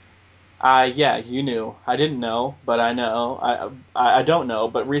 Yeah, you knew. I didn't know, but I know. I don't know,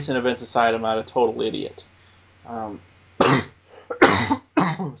 but recent events aside, I'm not a total idiot. Um,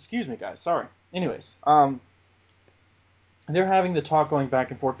 excuse me, guys. Sorry. Anyways, they're having the talk going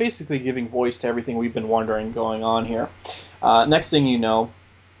back and forth, basically giving voice to everything we've been wondering going on here. Next thing you know,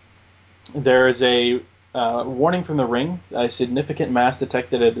 there is a warning from the ring. A significant mass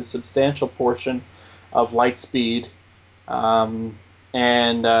detected at a substantial portion of light speed, and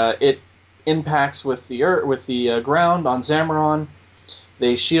it impacts with the ground on Zamaron.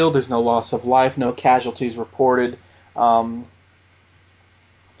 They shield. There's no loss of life, no casualties reported.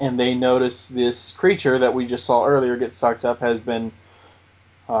 And they notice this creature that we just saw earlier get sucked up has been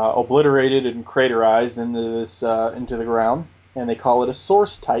obliterated and craterized into the ground, and they call it a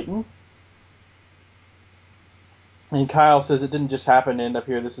Source Titan. And Kyle says it didn't just happen to end up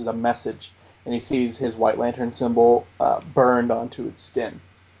here. This is a message, and he sees his White Lantern symbol burned onto its skin.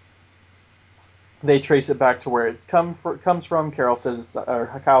 They trace it back to where it comes from. Kyle says it's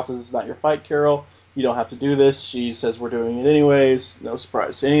not your fight, Carol. You don't have to do this. She says we're doing it anyways. No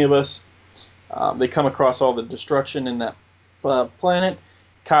surprise to any of us. They come across all the destruction in that planet.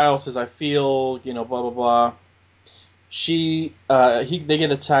 Kyle says, "I feel, blah blah blah." They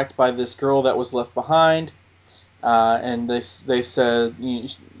get attacked by this girl that was left behind, and they said,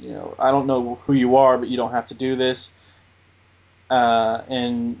 "I don't know who you are, but you don't have to do this."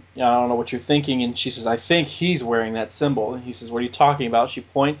 And I don't know what you're thinking. And she says, "I think he's wearing that symbol." And he says, "What are you talking about?" She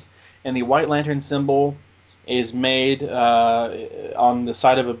points, and the White Lantern symbol is made on the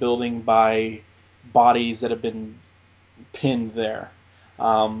side of a building by bodies that have been pinned there.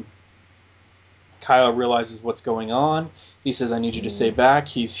 Kyle realizes what's going on. He says, "I need you to stay back."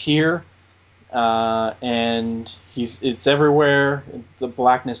 He's here, and it's everywhere. The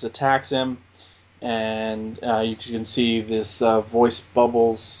blackness attacks him, and you can see this voice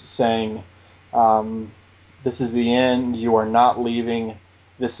bubbles saying, "This is the end. You are not leaving.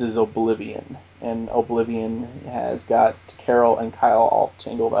 This is Oblivion." And Oblivion has got Carol and Kyle all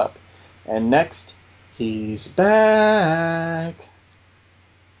tangled up. And next, he's back.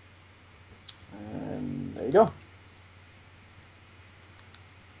 And there you go.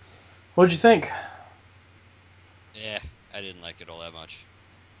 What'd you think? Yeah, I didn't like it all that much.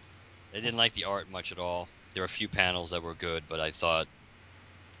 I didn't like the art much at all. There were a few panels that were good, but I thought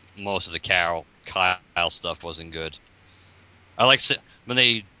most of the Kyle stuff wasn't good. I like when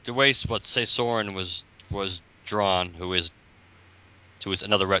the way say Soren was drawn, who is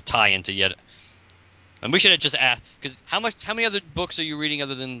another tie into yet. And we should have just asked, because how many other books are you reading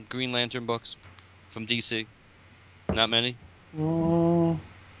other than Green Lantern books from DC? Not many. Because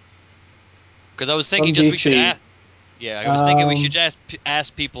I was thinking From we should DC. ask. Yeah, I was thinking we should just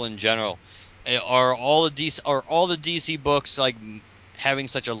ask people in general. Are all the DC books like having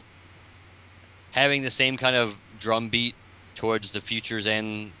having the same kind of drumbeat towards the Future's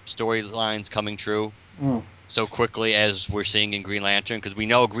End storylines coming true so quickly as we're seeing in Green Lantern? Because we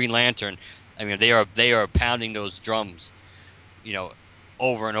know Green Lantern, I mean, they are pounding those drums,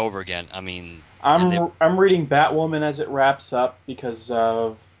 over and over again. I mean, I'm reading Batwoman as it wraps up because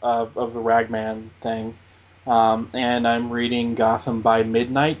of the Ragman thing, and I'm reading Gotham by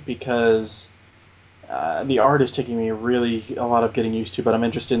Midnight because the art is taking me really a lot of getting used to. But I'm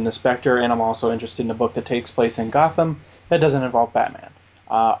interested in the Spectre, and I'm also interested in a book that takes place in Gotham that doesn't involve Batman.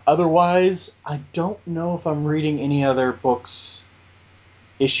 Otherwise, I don't know if I'm reading any other books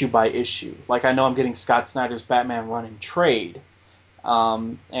issue by issue. Like, I know I'm getting Scott Snyder's Batman run in trade.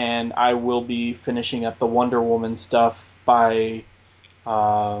 And I will be finishing up the Wonder Woman stuff by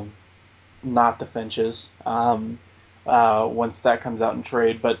not the Finches once that comes out in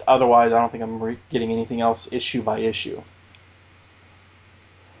trade. But otherwise, I don't think I'm getting anything else issue by issue.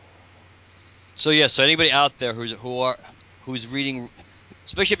 So anybody out there who's reading,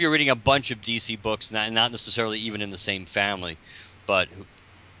 especially if you're reading a bunch of DC books, not necessarily even in the same family, but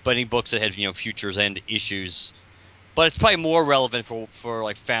any books that have Futures End issues. But it's probably more relevant for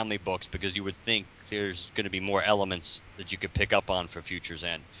like family books, because you would think there's going to be more elements that you could pick up on for Futures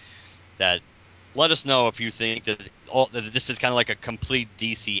End. That let us know if you think that this is kind of like a complete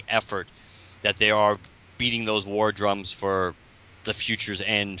DC effort, that they are beating those war drums for the Future's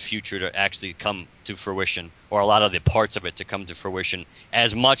End future to actually come to fruition, or a lot of the parts of it to come to fruition,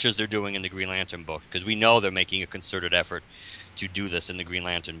 as much as they're doing in the Green Lantern books, because we know they're making a concerted effort to do this in the Green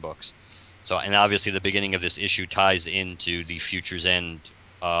Lantern books. So, and obviously the beginning of this issue ties into the Future's End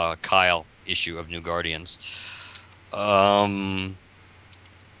Kyle issue of New Guardians. I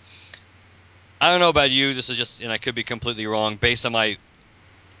don't know about you. This is just, and I could be completely wrong, based on now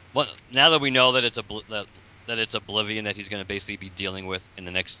that we know that it's Oblivion that he's going to basically be dealing with in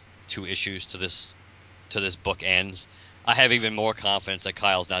the next 2 issues to this book ends. I have even more confidence that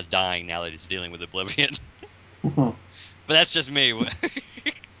Kyle's not dying now that he's dealing with Oblivion. But that's just me.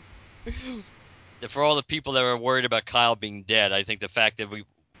 For all the people that are worried about Kyle being dead, I think the fact that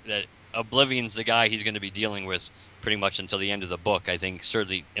Oblivion's the guy he's going to be dealing with pretty much until the end of the book, I think,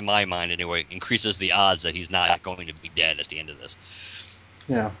 certainly in my mind anyway, increases the odds that he's not going to be dead at the end of this.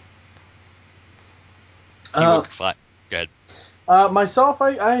 Yeah. Go ahead. Myself,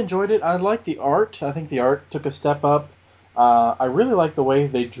 I enjoyed it. I liked the art. I think the art took a step up. I really like the way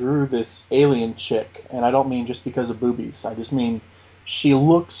they drew this alien chick, and I don't mean just because of boobies. I just mean she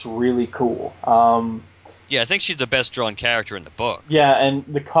looks really cool. Yeah, I think she's the best drawn character in the book. Yeah, and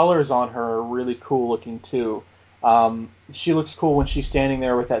the colors on her are really cool looking too. She looks cool when she's standing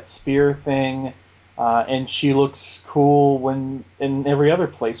there with that spear thing, and she looks cool when in every other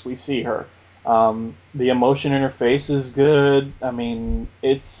place we see her. The emotion in her face is good. I mean,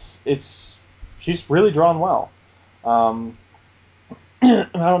 she's really drawn well. I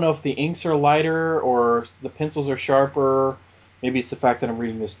don't know if the inks are lighter or the pencils are sharper. Maybe it's the fact that I'm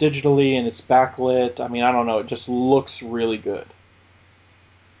reading this digitally and it's backlit. I mean, I don't know. It just looks really good.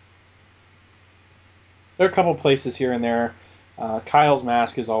 There are a couple places here and there. Kyle's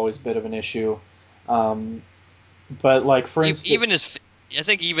mask is always a bit of an issue. But like for instance, I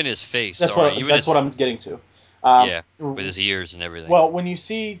think even his face. That's what I'm getting to. Yeah, with his ears and everything. Well, when you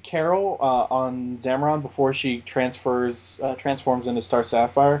see Carol on Zamron before she transforms into Star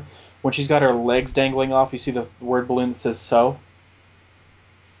Sapphire, when she's got her legs dangling off, you see the word balloon that says "so."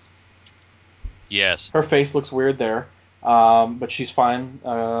 Yes. Her face looks weird there, but she's fine.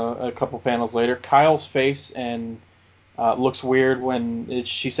 A couple panels later, Kyle's face and looks weird when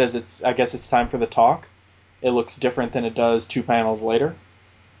she says it's. I guess it's time for the talk. It looks different than it does 2 panels later.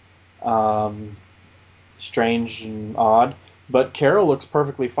 Strange and odd. But Carol looks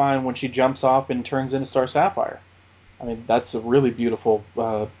perfectly fine when she jumps off and turns into Star Sapphire. I mean, that's a really beautiful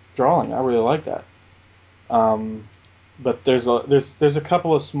drawing. I really like that. But there's a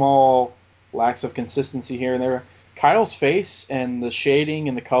couple of small lacks of consistency here and there. Kyle's face and the shading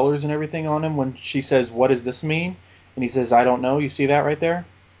and the colors and everything on him when she says, "What does this mean?" and he says, "I don't know." You see that right there?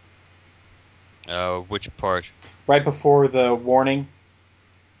 Which part? Right before the warning.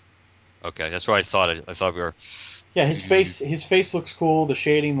 Okay, that's what I thought. I thought we were. Yeah, his face looks cool. The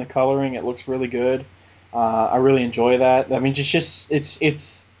shading, the coloring, it looks really good. I really enjoy that. I mean, just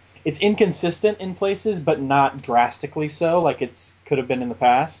it's inconsistent in places, but not drastically so, like it's could have been in the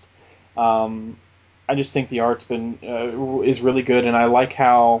past. Um, I just think the art's been is really good, and I like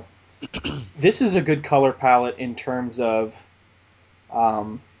how this is a good color palette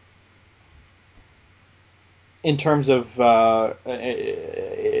um, in terms of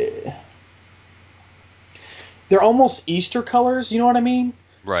they're almost Easter colors. You know what I mean?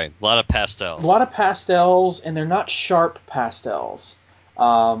 Right, a lot of A pastels. lot of pastels, and they're not sharp pastels.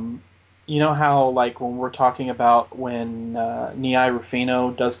 Um, you know how, like, when we're talking about when Nia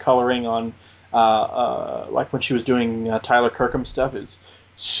Rufino does coloring on, like when she was doing Tyler Kirkham stuff, it's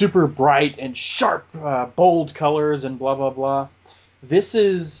super bright and sharp, bold colors and blah, blah, blah. This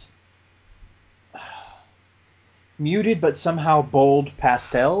is muted, but somehow bold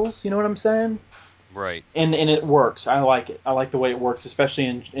pastels. You know what I'm saying? Right. And it works. I like it. I like the way it works, especially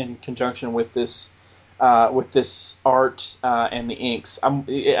in conjunction with this art and the inks.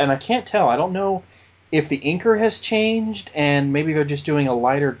 And I can't tell. I don't know if the inker has changed and maybe they're just doing a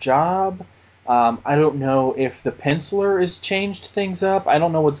lighter job. I don't know if the penciler has changed things up. I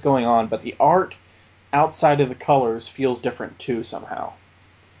don't know what's going on, but the art outside of the colors feels different too somehow.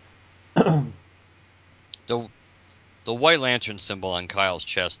 The the White Lantern symbol on Kyle's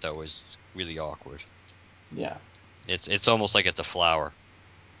chest though is really awkward. Yeah. It's almost like it's a flower,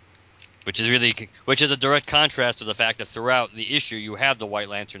 which is a direct contrast to the fact that throughout the issue you have the White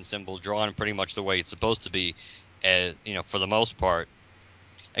Lantern symbol drawn pretty much the way it's supposed to be, for the most part.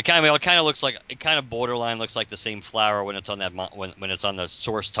 It kind of looks like it kind of borderline looks like the same flower when it's on that when it's on the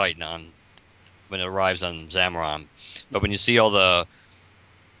Source Titan on when it arrives on Zamaron, but when you see all the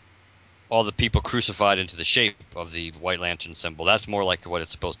people crucified into the shape of the White Lantern symbol, that's more like what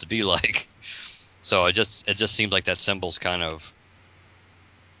it's supposed to be like. So it just seems like that symbol's kind of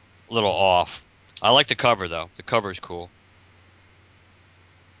a little off. I like the cover though. The cover is cool.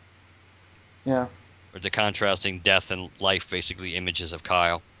 Yeah. With the contrasting death and life, basically images of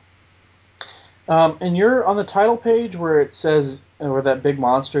Kyle. And you're on the title page where it says, where that big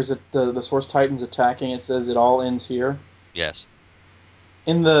monster's at the Source Titan's attacking. It says it all ends here. Yes.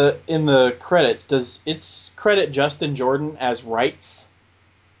 In the credits, does its credit Justin Jordan as writes,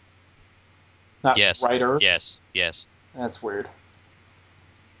 not Yes. writer? Yes. Yes. That's weird.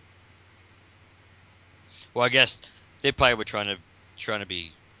 Well, I guess they probably were trying to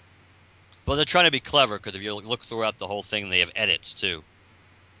be. Well, they're trying to be clever because if you look throughout the whole thing, they have edits too.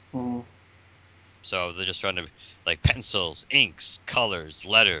 Mm, So they're just trying to like pencils, inks, colors,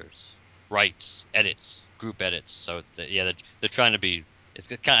 letters, writes, edits, group edits. So yeah, they're trying to be. It's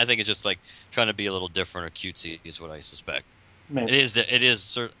kind of, I think it's just like trying to be a little different or cutesy is what I suspect. maybe.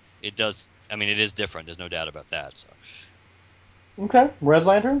 It does. I mean, it is different. There's no doubt about that. So Okay. Red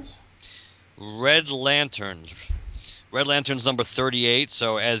Lanterns. Red Lanterns. Red Lantern's number 38.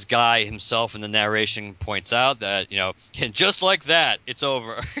 So as Guy himself in the narration points out that, just like that, it's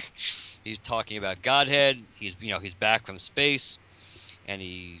over. He's talking about Godhead. He's back from space and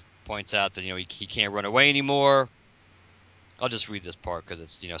he points out that, he can't run away anymore. I'll just read this part because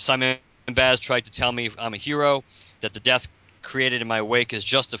it's, Simon Baz tried to tell me I'm a hero, that the death created in my wake is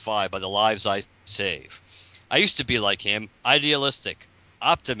justified by the lives I save. I used to be like him, idealistic,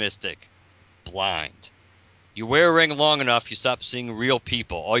 optimistic, blind. You wear a ring long enough, you stop seeing real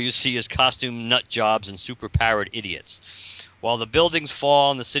people. All you see is costume nut jobs and super-powered idiots. While the buildings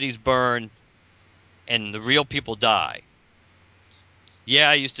fall and the cities burn and the real people die. Yeah,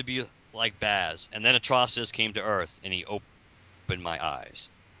 I used to be like Baz, and then Atrocitus came to Earth, and he opened my eyes.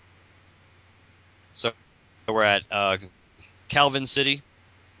 So we're at Calvin City,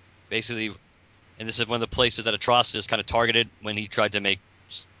 basically, and this is one of the places that Atrocitus kind of targeted when he tried to make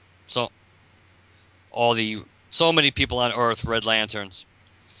so so many people on Earth Red Lanterns.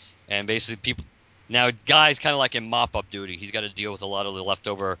 And basically, people now Guy's kind of like in mop-up duty. He's got to deal with a lot of the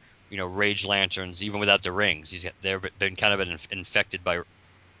leftover, Rage Lanterns, even without the rings. They've been kind of been infected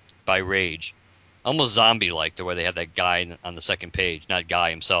by rage, almost zombie-like the way they have that guy on the second page. Not Guy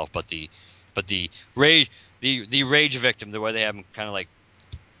himself, but the rage the rage victim. The way they have him kind of like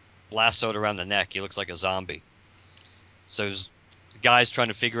lassoed around the neck. He looks like a zombie. So the guy's trying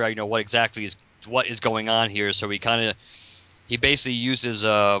to figure out, what is going on here. So he basically uses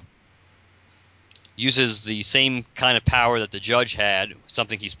the same kind of power that the judge had,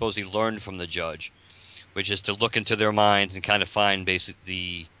 something he supposedly learned from the judge, which is to look into their minds and kind of find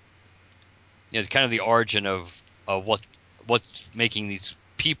basically it's kind of the origin of what's making these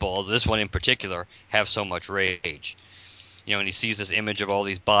people, this one in particular, have so much rage. and he sees this image of all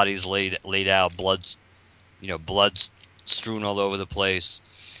these bodies laid out, blood strewn all over the place,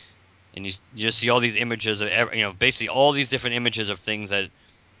 and you just see all these images of basically all these different images of things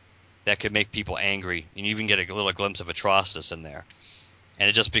that could make people angry, and you even get a little glimpse of Atrocitus in there, and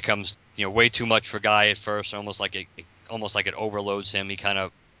it just becomes way too much for Guy at first, almost like it overloads him. He kind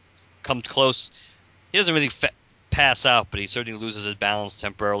of comes close. He doesn't really pass out, but he certainly loses his balance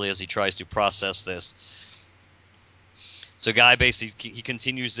temporarily as he tries to process this. So Guy basically he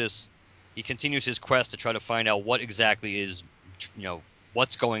continues his quest to try to find out what exactly is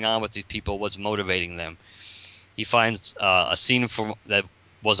what's going on with these people, what's motivating them. He finds a scene that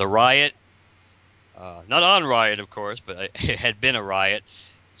was a riot, not on riot, of course, but it had been a riot.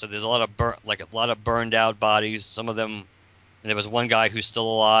 So there's a lot of burned out bodies. Some of them, and there was one guy who's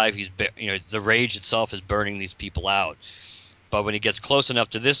still alive. The rage itself is burning these people out. But when he gets close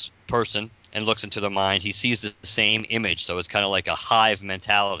enough to this person and looks into their mind, he sees the same image. So it's kind of like a hive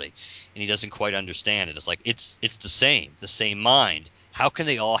mentality, and he doesn't quite understand it. It's like it's the same mind. How can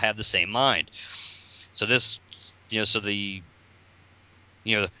they all have the same mind? So this, the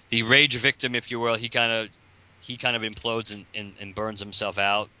rage victim, if you will, he kind of implodes and burns himself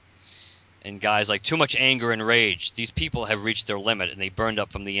out. And Guy's like, too much anger and rage. These people have reached their limit, and they burned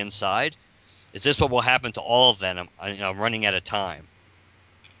up from the inside. Is this what will happen to all of them? I'm running out of time.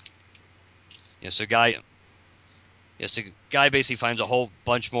 So Guy basically finds a whole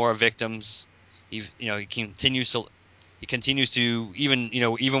bunch more victims. He continues to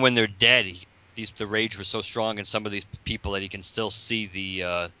even when they're dead, the rage was so strong in some of these people that he can still see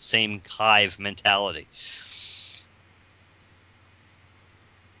the same hive mentality.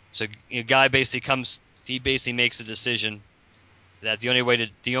 So Guy basically makes a decision that the only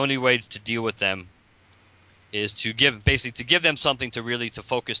way to deal with them is to give them something to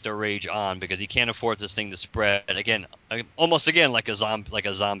focus their rage on, because he can't afford this thing to spread again, almost again like a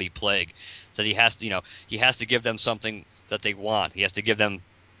zombie plague. So he has to give them something that they want. He has to give them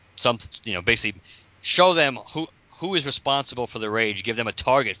basically show them who is responsible for the rage, give them a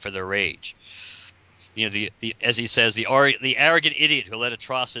target for their rage. As he says, the arrogant idiot who led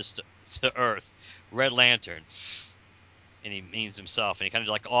Atrocitus to Earth, Red Lantern, and he means himself, and he kind of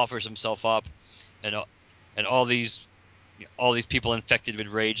like offers himself up, and all these people infected with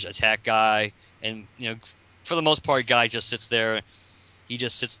rage attack Guy, and for the most part, Guy just sits there. He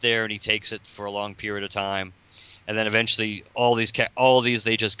just sits there and he takes it for a long period of time, and then eventually all these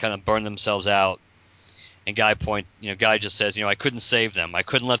they just kind of burn themselves out. And Guy just says, I couldn't save them. I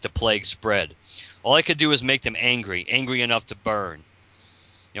couldn't let the plague spread. All I could do is make them angry enough to burn.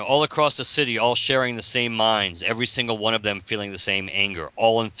 All across the city, all sharing the same minds, every single one of them feeling the same anger,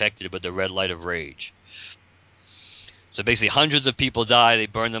 all infected with the red light of rage. So basically, hundreds of people die. They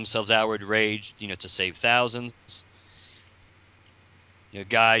burn themselves out with rage, to save thousands.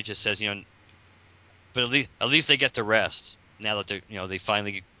 Guy just says, but at least they get to rest now that they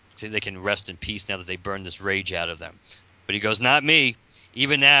finally they can rest in peace now that they burned this rage out of them. But he goes, not me.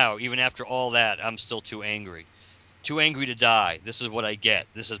 Even now, even after all that, I'm still too angry to die. This is what I get.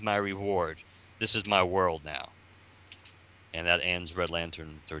 This is my reward. This is my world now. And that ends Red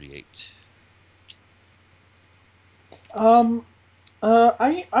Lantern 38.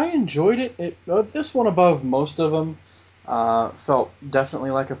 I enjoyed it. This one above most of them felt definitely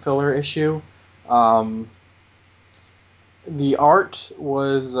like a filler issue. Um, the art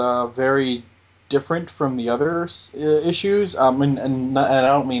was very different from the other issues, and I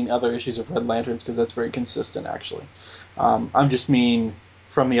don't mean other issues of Red Lanterns because that's very consistent actually. I'm just mean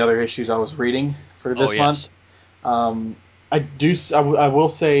from the other issues I was reading for Oh this month. yes. I will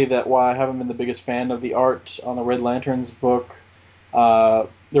say that while I haven't been the biggest fan of the art on the Red Lanterns book,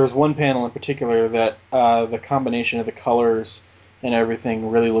 there was one panel in particular that the combination of the colors and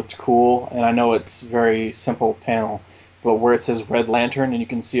everything really looked cool. And I know it's a very simple panel, but where it says Red Lantern and you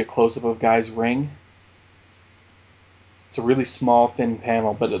can see a close up of Guy's ring, it's a really small, thin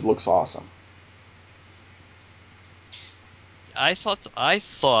panel, but it looks awesome. I thought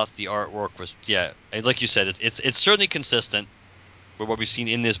the artwork was, yeah, like you said, it's certainly consistent with what we've seen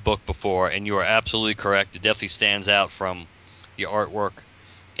in this book before, and you are absolutely correct. It definitely stands out from the artwork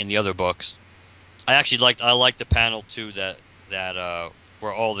in the other books. I liked the panel too that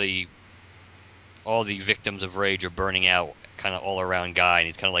where all the victims of rage are burning out kind of all around Guy, and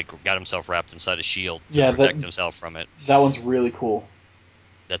he's kind of like got himself wrapped inside a shield to Yeah, protect himself from it. that one's really cool.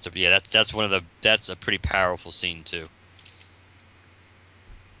 That's a pretty powerful scene too.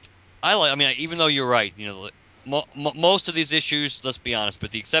 I mean, even though you're right, most of these issues, let's be honest,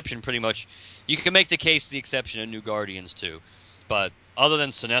 with the exception, pretty much, you can make the case for the exception of New Guardians too, but other than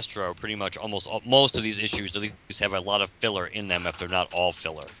Sinestro, pretty much most of these issues at least have a lot of filler in them, if they're not all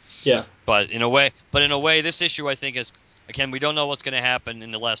filler. Yeah. But in a way, this issue I think is, again, we don't know what's going to happen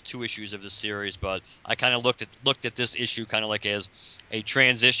in the last 2 issues of the series, but I kind of looked at this issue kind of like as a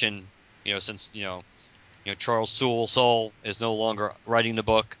transition, since Charles Soule is no longer writing the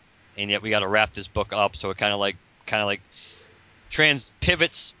book, and yet we got to wrap this book up, so it kind of like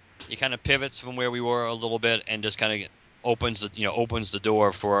pivots. It kind of pivots from where we were a little bit, and just kind of opens the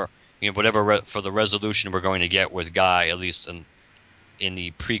door for whatever for the resolution we're going to get with Guy, at least in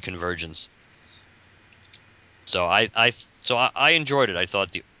the pre-convergence. So I enjoyed it. I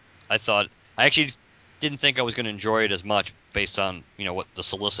actually didn't think I was going to enjoy it as much based on what the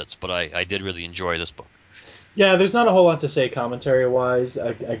solicits, but I did really enjoy this book. Yeah, there's not a whole lot to say commentary-wise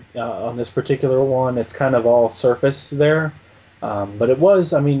on this particular one. It's kind of all surface there. But it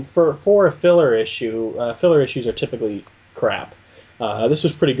was, for a filler issue, filler issues are typically crap. This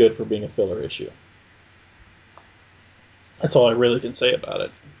was pretty good for being a filler issue. That's all I really can say about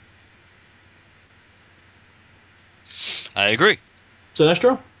it. I agree.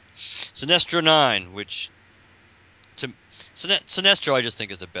 Sinestro? Sinestro 9, which Sinestro I just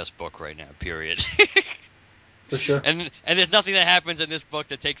think is the best book right now, period. For sure. And there's nothing that happens in this book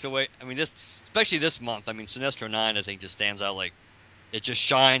that takes away. Especially this month. Sinestro 9 I think just stands out like it just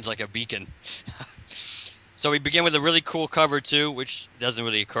shines like a beacon. So we begin with a really cool cover too, which doesn't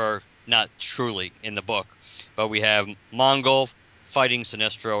really occur, not truly in the book, but we have Mongol fighting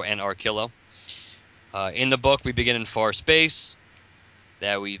Sinestro and Arkillo. In the book, we begin in far space.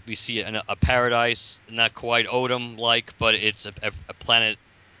 That we see a paradise, not quite Odom-like, but it's a planet,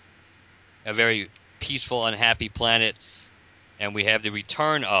 a very peaceful, unhappy planet, and we have the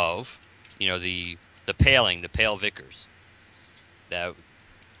return of, the pale vicars. That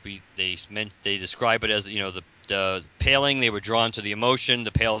they describe it as the paling. They were drawn to the emotion.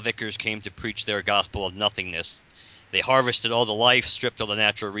 The pale vicars came to preach their gospel of nothingness. They harvested all the life, stripped all the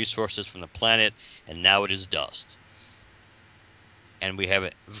natural resources from the planet, and now it is dust. And we have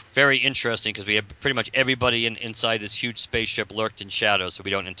it very interesting because we have pretty much everybody inside this huge spaceship lurked in shadow, so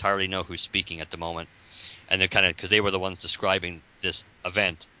we don't entirely know who's speaking at the moment. And they're because they were the ones describing this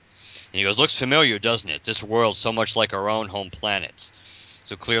event. And he goes, "Looks familiar, doesn't it? This world so much like our own home planets."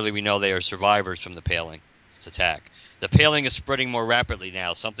 So clearly we know they are survivors from the Paling's attack. The Paling is spreading more rapidly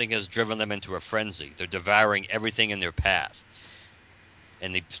now. Something has driven them into a frenzy. They're devouring everything in their path.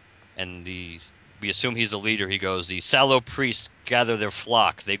 We assume he's the leader. He goes, "The sallow priests gather their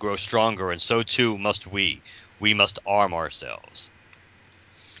flock. They grow stronger, and so too must we. We must arm ourselves."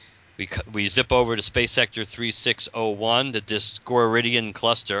 We zip over to Space Sector 3601, the Discorridian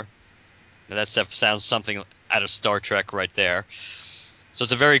cluster. Now that sounds something out of Star Trek right there. So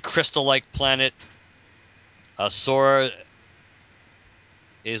it's a very crystal-like planet. Sora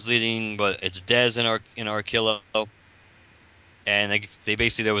is leading, but it's Dez in Arkillo. And they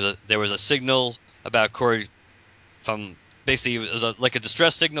basically there was a signal about from basically it was like a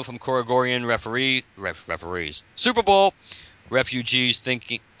distress signal from Korogorian referees. Super Bowl refugees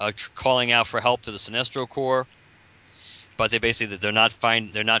calling out for help to the Sinestro Corps, but they're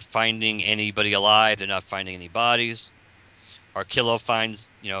not finding anybody alive. They're not finding any bodies. Arkillo finds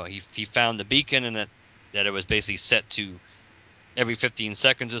he found the beacon, and that it was basically set to every 15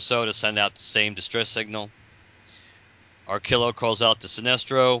 seconds or so to send out the same distress signal. Arkillo calls out to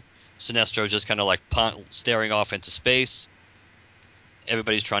Sinestro. Sinestro just kind of like staring off into space.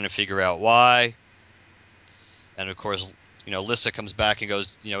 Everybody's trying to figure out why. And of course, Lissa comes back and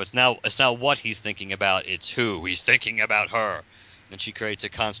goes, it's not what he's thinking about, it's who. He's thinking about her. And she creates a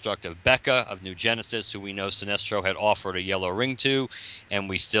construct of Becca of New Genesis, who we know Sinestro had offered a yellow ring to, and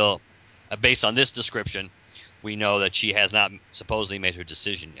we still, based on this description, we know that she has not supposedly made her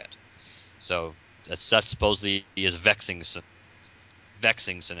decision yet. So that supposedly is vexing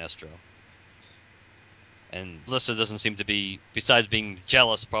Sinestro. And Lissa doesn't seem to be, besides being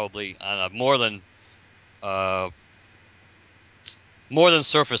jealous, probably on a more than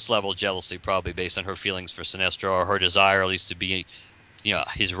surface level jealousy, probably based on her feelings for Sinestro, or her desire at least to be,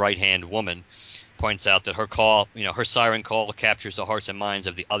 his right hand woman. Points out that her siren call captures the hearts and minds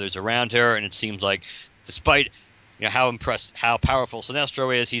of the others around her, and it seems like, despite how powerful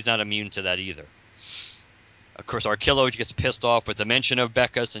Sinestro is, he's not immune to that either. Of course, Arkillo gets pissed off with the mention of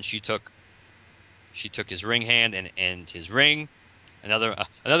Becca, since she took his ring hand and his ring.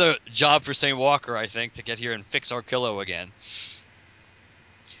 Another job for St. Walker, I think, to get here and fix Arkillo again.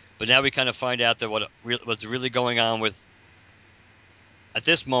 But now we kind of find out that what's really going on at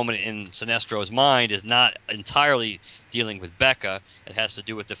this moment in Sinestro's mind is not entirely dealing with Becca. It has to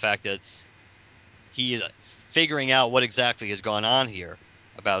do with the fact that he is figuring out what exactly has gone on here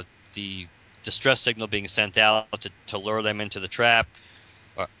about the distress signal being sent out to lure them into the trap,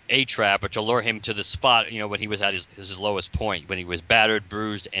 or a trap, or to lure him to the spot, when he was at his lowest point, when he was battered,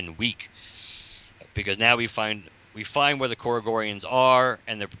 bruised, and weak. Because now we find where the Korgorians are,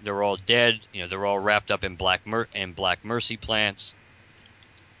 and they're all dead. They're all wrapped up in black mercy plants.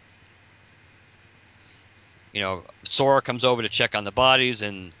 Sora comes over to check on the bodies,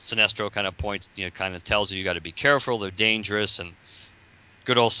 and Sinestro kind of tells you got to be careful. They're dangerous, and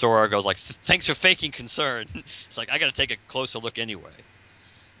good old Sora goes like, "Thanks for faking concern." It's like, I got to take a closer look anyway.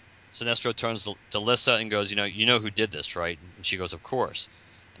 Sinestro turns to Lissa and goes, you know who did this, right? And she goes, of course.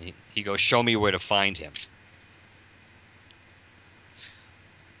 And he goes, show me where to find him.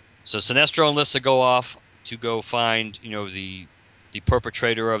 So Sinestro and Lissa go off to go find, the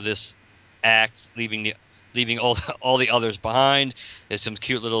perpetrator of this act, leaving all the others behind. There's some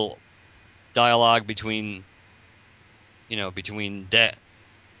cute little dialogue between Dez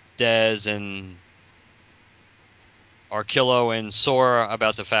and Arkillo and Sora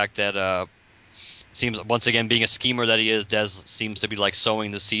about the fact that seems, once again, being a schemer that he is, Dez seems to be like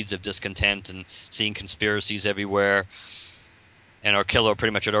sowing the seeds of discontent and seeing conspiracies everywhere. And Arkillo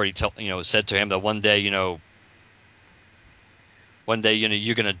pretty much had already said to him that one day your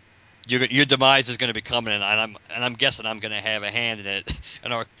demise is going to be coming, and I'm guessing I'm going to have a hand in it.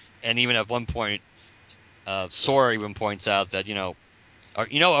 And even at one point, Sora even points out that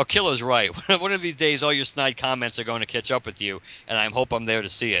Arkillo's right. One of these days, all your snide comments are going to catch up with you, and I hope I'm there to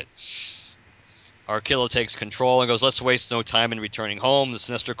see it. Arkillo takes control and goes, let's waste no time in returning home. The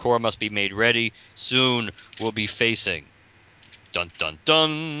Sinestro Corps must be made ready. Soon we'll be facing dun dun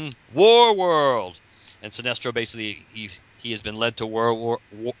dun War World. And Sinestro basically he has been led to War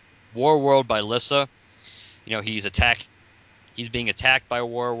World by Lissa. He's being attacked by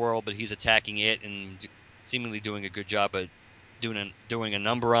War World, but he's attacking it and seemingly doing a good job at doing a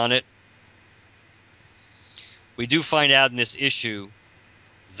number on it. We do find out in this issue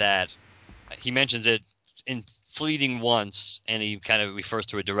that he mentions it in fleeting once, and he kind of refers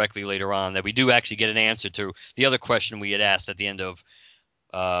to it directly later on, that we do actually get an answer to the other question we had asked at the end of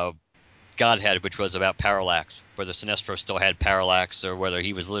Godhead, which was about Parallax, whether Sinestro still had Parallax or whether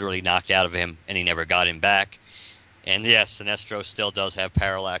he was literally knocked out of him and he never got him back. And yes, Sinestro still does have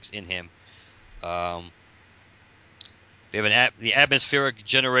Parallax in him. They have the atmospheric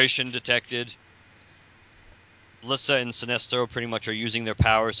generation detected. Lissa and Sinestro pretty much are using their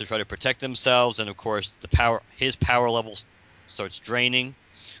powers to try to protect themselves, and of course, his power level starts draining.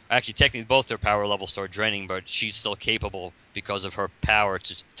 Actually, technically, both their power levels start draining, but she's still capable because of her power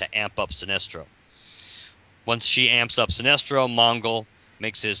to amp up Sinestro. Once she amps up Sinestro, Mongol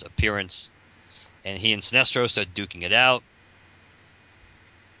makes his appearance, and he and Sinestro start duking it out.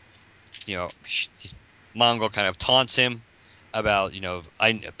 Mongol kind of taunts him about,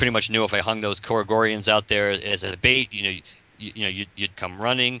 I pretty much knew if I hung those Korgorians out there as a bait, you'd come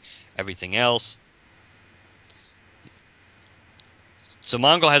running, everything else. So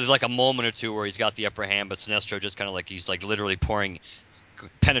Mongol has like a moment or two where he's got the upper hand, but Sinestro just kind of he's literally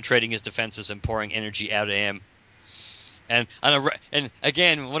penetrating his defenses and pouring energy out of him. And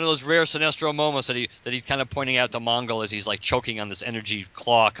again, one of those rare Sinestro moments that he's kind of pointing out to Mongol as he's choking on this energy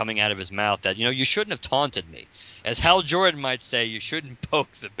claw coming out of his mouth, that you shouldn't have taunted me. As Hal Jordan might say, you shouldn't poke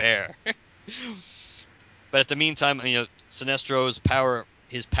the bear. But at the meantime, Sinestro's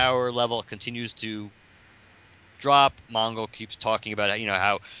his power level continues to drop. Mongol keeps talking about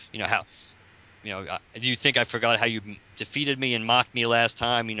how do you think I forgot how you defeated me and mocked me last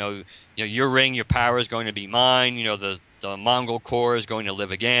time? Your ring, your power is going to be mine. The Mongol core is going to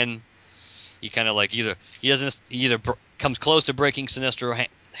live again. He kind of either comes close to breaking Sinestro's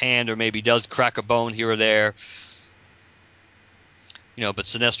hand, or maybe does crack a bone here or there. But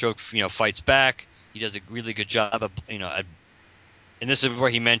Sinestro, fights back. He does a really good job of, and this is where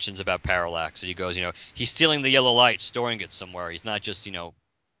he mentions about Parallax. And he goes, he's stealing the yellow light, storing it somewhere. He's not just,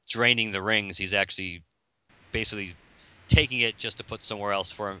 draining the rings. He's actually basically taking it just to put somewhere else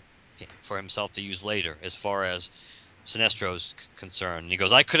for himself to use later, as far as Sinestro's concerned. And he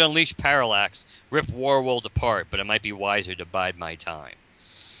goes, I could unleash Parallax, rip Warworld apart, but it might be wiser to bide my time.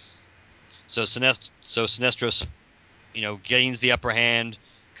 So Sinestro, gains the upper hand,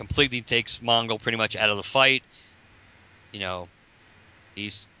 completely takes Mongol pretty much out of the fight.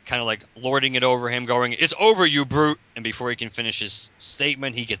 He's kind of lording it over him, going, "It's over, you brute!" And before he can finish his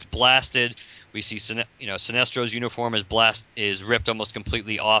statement, he gets blasted. We see, Sinestro's uniform is ripped almost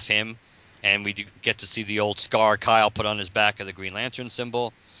completely off him, and we get to see the old scar Kyle put on his back of the Green Lantern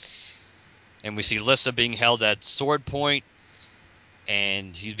symbol. And we see Lissa being held at sword point,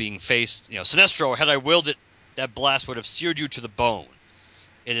 and he's being faced. Sinestro, had I willed it, that blast would have seared you to the bone.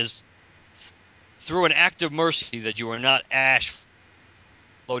 It is through an act of mercy that you are not ash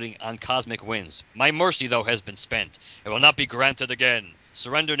floating on cosmic winds. My mercy, though, has been spent. It will not be granted again.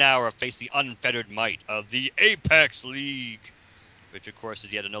 Surrender now or face the unfettered might of the Apex League. Which, of course,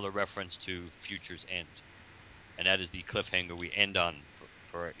 is yet another reference to Future's End. And that is the cliffhanger we end on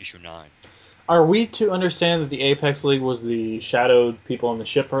for issue 9. Are we to understand that the Apex League was the shadowed people on the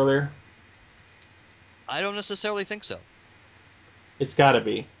ship earlier? I don't necessarily think so. It's got to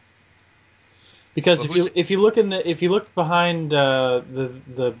be. Because if you look behind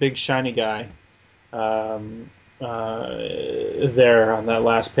the big shiny guy there on that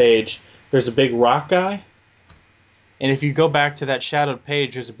last page, there's a big rock guy. And if you go back to that shadowed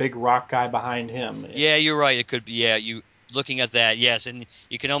page, there's a big rock guy behind him. Yeah, you're right. It could be. Yeah, you looking at that. Yes, and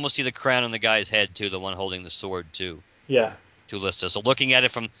you can almost see the crown on the guy's head too, the one holding the sword too. Yeah. To Lista. So looking at it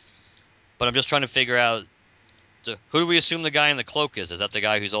from, but I'm just trying to figure out who do we assume the guy in the cloak is? Is that the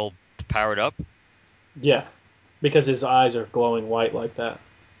guy who's all powered up? Yeah, because his eyes are glowing white like that.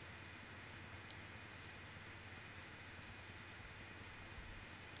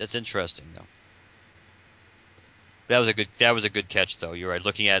 That's interesting though. That was a good catch though. You're right.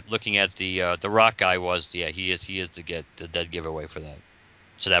 Looking at the rock guy he is the dead giveaway for that.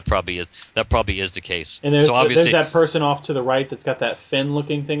 So that probably is the case. And there's So obviously that person off to the right that's got that fin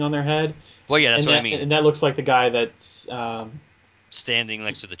looking thing on their head. Well, yeah, that's what I mean. And that looks like the guy that's standing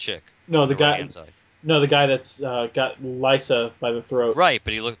next to the chick. No, the guy. Right-hand side. No, the guy that's got Lysa by the throat. Right,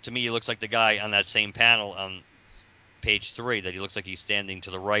 but he looks like the guy on that same panel on page 3. That he looks like he's standing to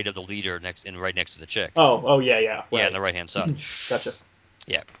the right of the leader right next to the chick. Oh, yeah. Right. Yeah, on the right hand side. Gotcha.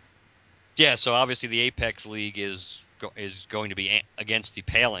 Yeah. So obviously the Apex League is going to be against the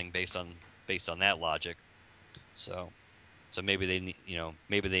Paling based on that logic. So maybe they need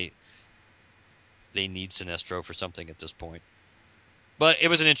they need Sinestro for something at this point. But I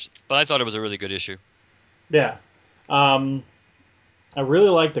thought it was a really good issue. Yeah. I really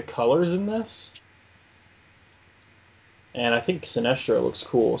like the colors in this. And I think Sinestro looks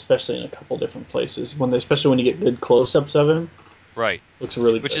cool, especially in a couple different places. Especially when you get good close-ups of him. Right. Looks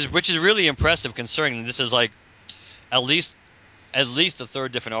really good. Which is really impressive considering this is like at least the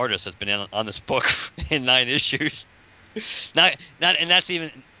third different artist that's been on this book in 9 issues. And that's even,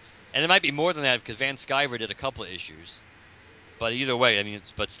 and it might be more than that because Van Sciver did a couple of issues. But either way, I mean,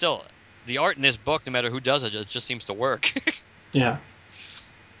 but still, the art in this book, no matter who does it, just seems to work. Yeah.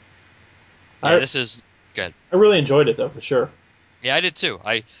 Yeah, this is good. I really enjoyed it though, for sure. Yeah, I did too.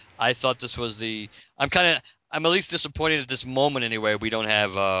 I thought this was I'm at least disappointed at this moment anyway. We didn't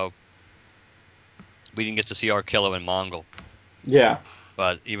get to see Arkillo and Mongol. Yeah.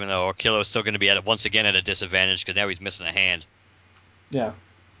 But even though Arkillo is still going to be once again at a disadvantage because now he's missing a hand. Yeah.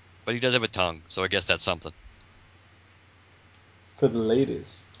 But he does have a tongue, so I guess that's something. For the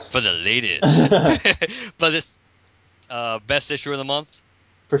ladies. For the ladies. But this best issue of the month?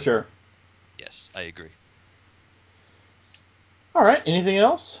 For sure. Yes, I agree. All right. Anything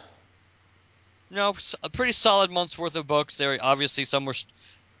else? No, a pretty solid month's worth of books. There, obviously, some were.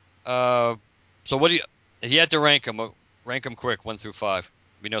 So what do you? If you had to rank them quick, 1 through 5.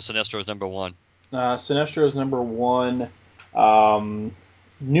 We know Sinestro is number 1. Sinestro is number 1.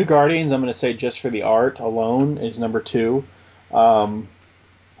 New Guardians, I'm going to say just for the art alone, is number 2.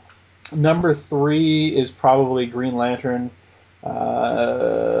 Number 3 is probably Green Lantern.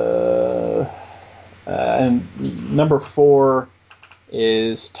 And number 4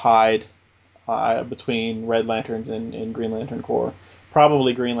 is tied between Red Lanterns and Green Lantern Corps.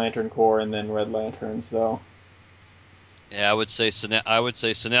 Probably Green Lantern Corps and then Red Lanterns, though. Yeah, I would say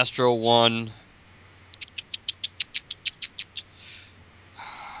Sinestro 1.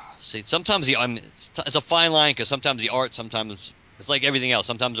 See, sometimes it's a fine line because sometimes the art, sometimes it's like everything else.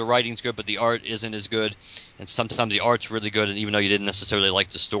 Sometimes the writing's good, but the art isn't as good, and sometimes the art's really good, and even though you didn't necessarily like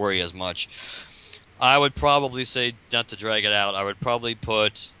the story as much, I would probably say, not to drag it out, I would probably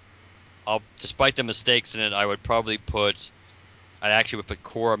put, despite the mistakes in it, I actually would put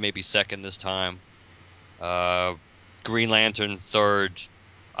Korra maybe second this time, Green Lantern third,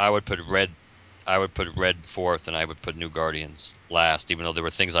 I would put Red fourth, and I would put New Guardians last, even though there were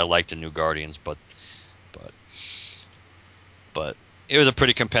things I liked in New Guardians, but it was a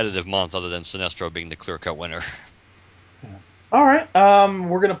pretty competitive month, other than Sinestro being the clear-cut winner. Yeah. All right,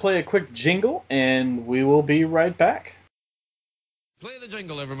 we're going to play a quick jingle, and we will be right back. Play the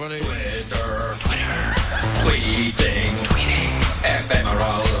jingle, everybody. Twitter, tweeting,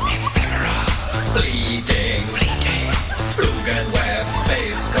 ephemeral, fleeting, flug and web,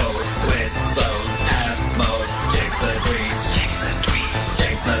 space code, twist zone, ask mode, checks the tweets, checks the tweets,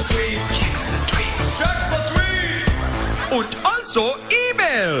 checks the tweets, checks the tweets, checks the tweets. und also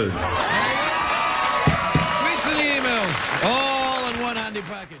emails. Tweets and emails, all in one handy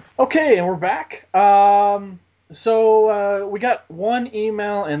package. Okay, and we're back. So we got one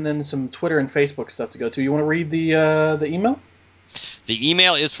email and then some Twitter and Facebook stuff to go to. You want to read the email? The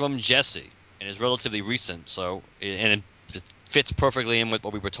email is from Jesse and is relatively recent, so and it fits perfectly in with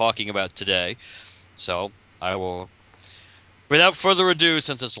what we were talking about today. So I will, without further ado,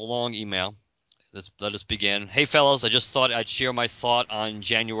 since it's a long email, let us begin. Hey fellas, I just thought I'd share my thought on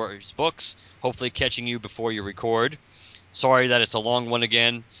January's books, hopefully catching you before you record. Sorry that it's a long one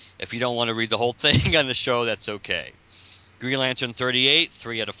again. If you don't want to read the whole thing on the show, that's okay. Green Lantern 38,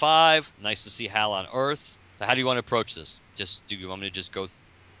 3 out of 5. Nice to see Hal on Earth. So how do you want to approach this? Do you want me to just go?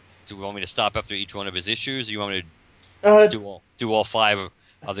 Do you want me to stop after each one of his issues? Or do you want me to do all 5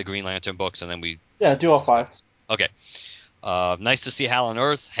 of the Green Lantern books and then we? Yeah, do all 5. Okay. Nice to see Hal on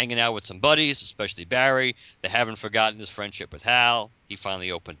Earth, hanging out with some buddies, especially Barry. They haven't forgotten his friendship with Hal. He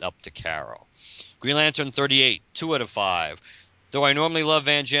finally opened up to Carol. Green Lantern 38, 2 out of 5. Though I normally love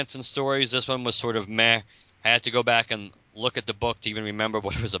Van Jensen's stories, this one was sort of meh. I had to go back and look at the book to even remember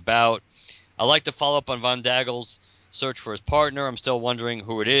what it was about. I like to follow up on Von Daggle's search for his partner. I'm still wondering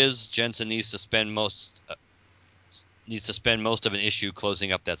who it is. Jensen needs to spend most of an issue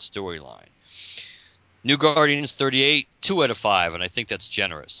closing up that storyline. New Guardians 38, 2 out of 5, and I think that's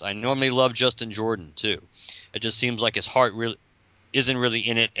generous. I normally love Justin Jordan, too. It just seems like his heart really isn't really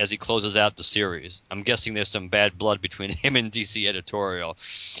in it as he closes out the series. I'm guessing there's some bad blood between him and DC editorial.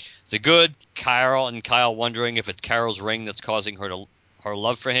 The good, Kyle wondering if it's Carol's ring that's causing her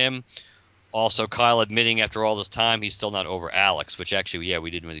love for him. Also, Kyle admitting after all this time he's still not over Alex, which actually, yeah,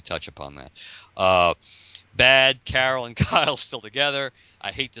 we didn't really touch upon that. Bad, Carol and Kyle still together.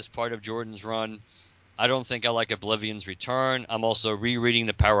 I hate this part of Jordan's run. I don't think I like Oblivion's return. I'm also rereading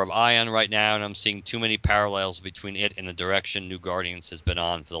The Power of Ion right now, and I'm seeing too many parallels between it and the direction New Guardians has been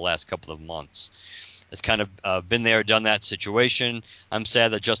on for the last couple of months. It's kind of been there, done that situation. I'm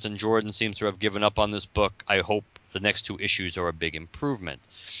sad that Justin Jordan seems to have given up on this book. I hope the next 2 issues are a big improvement.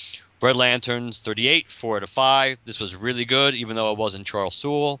 Red Lanterns 38, 4 out of 5. This was really good, even though it wasn't Charles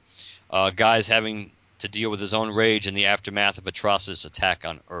Soule. Guy's having to deal with his own rage in the aftermath of Atrocitus' attack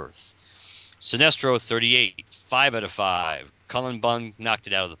on Earth. Sinestro 38, 5 out of 5. Cullen Bunn knocked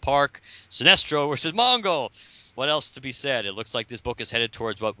it out of the park. Sinestro versus Mongol. What else to be said? It looks like this book is headed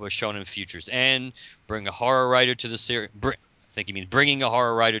towards what was shown in Future's End. Bring a horror writer to the series. I think you mean bringing a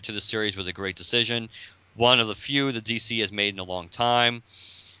horror writer to the series was a great decision. One of the few the DC has made in a long time.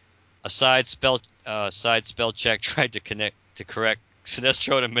 A side spell check tried to correct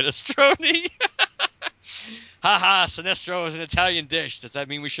Sinestro to Minestrone. Haha, Sinestro is an Italian dish. Does that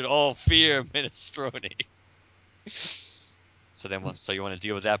mean we should all fear minestrone? So you want to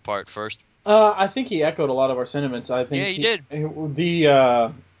deal with that part first? I think he echoed a lot of our sentiments. I think Yeah, he did.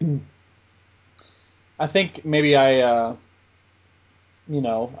 I think maybe I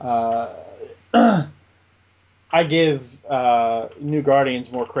I give New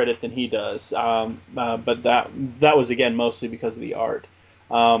Guardians more credit than he does, but that was again mostly because of the art.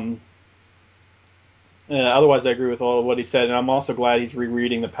 Otherwise, I agree with all of what he said, and I'm also glad he's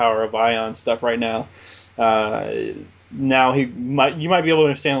rereading the Power of Ion stuff right now. Now you might be able to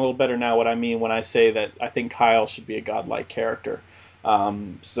understand a little better now what I mean when I say that I think Kyle should be a godlike character.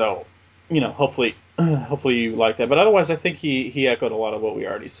 So, hopefully you like that. But otherwise, I think he echoed a lot of what we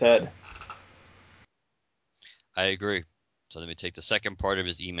already said. I agree. So let me take the second part of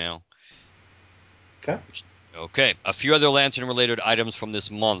his email. Okay. Okay. A few other Lantern-related items from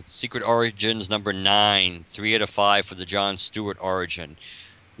this month. Secret Origins number 9, 3 out of 5 for the John Stewart origin.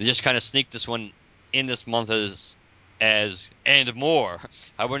 They just kind of sneaked this one in this month as and more.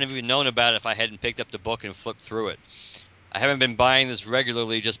 I wouldn't have even known about it if I hadn't picked up the book and flipped through it. I haven't been buying this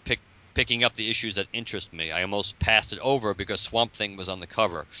regularly, just picking up the issues that interest me. I almost passed it over because Swamp Thing was on the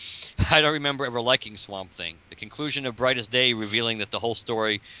cover. I don't remember ever liking Swamp Thing. The conclusion of Brightest Day revealing that the whole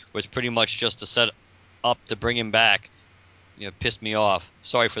story was pretty much just to set up to bring him back, pissed me off.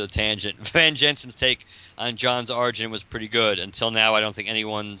 Sorry for the tangent. Van Jensen's take on John's origin was pretty good. Until now, I don't think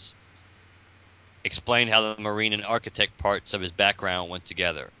anyone's explained how the Marine and architect parts of his background went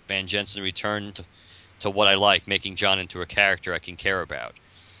together. Van Jensen returned to what I like, making John into a character I can care about.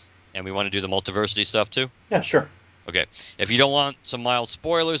 And we want to do the multiversity stuff too? Yeah, sure. Okay. If you don't want some mild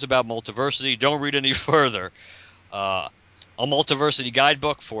spoilers about multiversity, don't read any further. A multiversity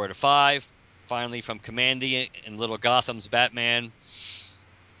guidebook, 4 out of 5. Finally, from Kamandi and Little Gotham's Batman,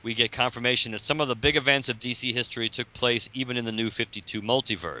 we get confirmation that some of the big events of DC history took place even in the New 52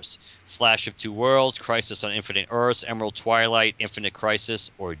 multiverse. Flash of Two Worlds, Crisis on Infinite Earths, Emerald Twilight, Infinite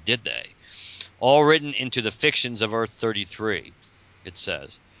Crisis, or did they? all written into the fictions of Earth 33, it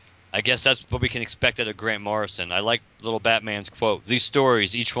says. I guess that's what we can expect out of Grant Morrison. I like little Batman's quote, "These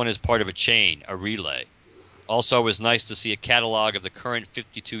stories, each one is part of a chain, a relay." Also, it was nice to see a catalog of the current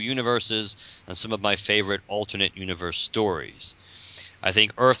 52 universes and some of my favorite alternate universe stories. I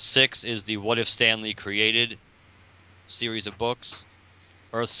think Earth 6 is the What If Stan Lee Created series of books.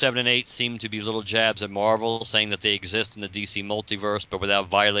 Earth 7 and 8 seem to be little jabs at Marvel, saying that they exist in the DC multiverse, but without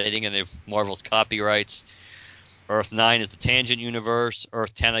violating any of Marvel's copyrights. Earth 9 is the Tangent Universe.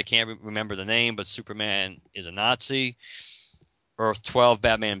 Earth 10, I can't remember the name, but Superman is a Nazi. Earth 12,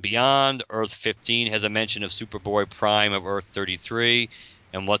 Batman Beyond. Earth 15 has a mention of Superboy Prime of Earth 33.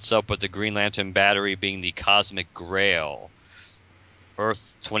 And what's up with the Green Lantern battery being the Cosmic Grail?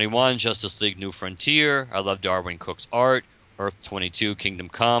 Earth 21, Justice League New Frontier. I love Darwin Cook's art. Earth 22, Kingdom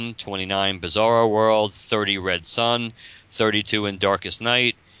Come. 29, Bizarro World. 30, Red Sun. 32, in Darkest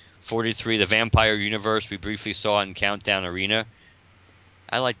Night. 43, The Vampire Universe we briefly saw in Countdown Arena.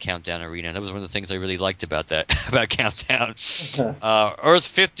 I like Countdown Arena. That was one of the things I really liked about that, about Countdown. Earth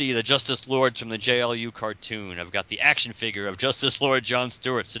 50, the Justice Lords from the JLU cartoon. I've got the action figure of Justice Lord John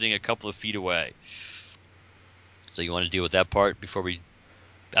Stewart sitting a couple of feet away. So you want to deal with that part before we...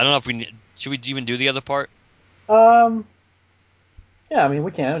 I don't know if we... Should we even do the other part? Yeah, I mean,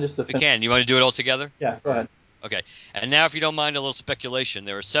 we can. We can. You want to do it all together? Yeah, go ahead. Okay. And now, if you don't mind a little speculation,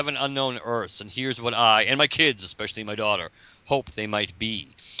 there are 7 unknown Earths, and here's what I, and my kids, especially my daughter, hope they might be.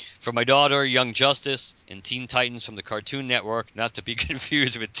 For my daughter, Young Justice and Teen Titans from the Cartoon Network, not to be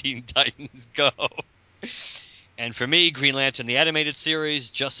confused with Teen Titans Go. And for me, Green Lantern, the animated series,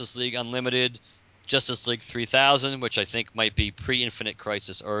 Justice League Unlimited, Justice League 3000, which I think might be pre-Infinite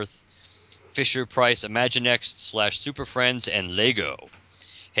Crisis Earth, Fisher-Price Imaginext / Super Friends, and Lego.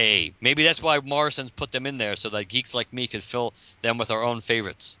 Hey, maybe that's why Morrison's put them in there, so that geeks like me could fill them with our own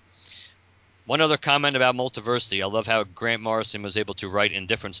favorites. One other comment about Multiversity. I love how Grant Morrison was able to write in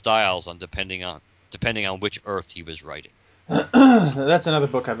different styles depending on which Earth he was writing. That's another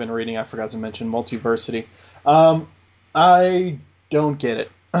book I've been reading. I forgot to mention Multiversity. I don't get it.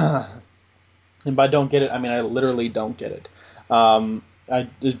 And by don't get it, I mean I literally don't get it.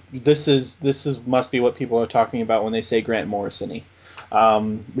 This must be what people are talking about when they say Grant Morrison-y.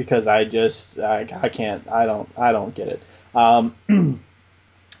 Because I can't, I don't get it.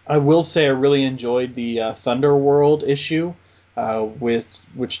 I will say I really enjoyed the Thunder World issue,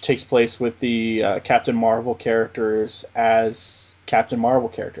 which takes place with the Captain Marvel characters as Captain Marvel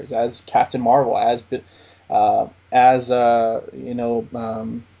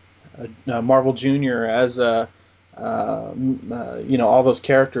Marvel Jr. as all those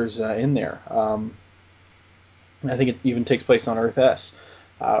characters in there. I think it even takes place on Earth S.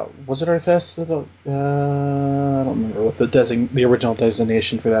 Was it Earth S? I don't remember what the original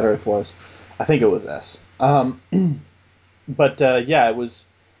designation for that Earth was. I think it was S. But yeah, it was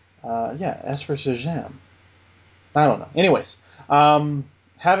S for Shazam. I don't know. Anyways, haven't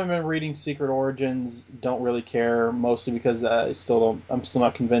been reading Secret Origins. Don't really care, mostly because I'm still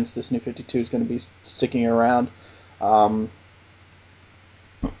not convinced this New 52 is going to be sticking around.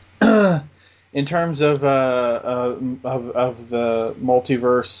 In terms of the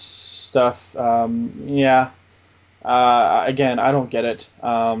multiverse stuff, again, I don't get it.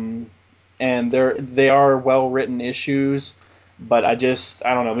 And they are well written issues, but I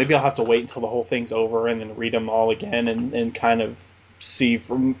don't know. Maybe I'll have to wait until the whole thing's over and then read them all again and kind of see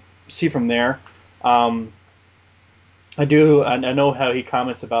from there. I know how he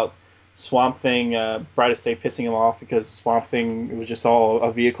comments about Swamp Thing, Brightest Day pissing him off because Swamp Thing, it was just all a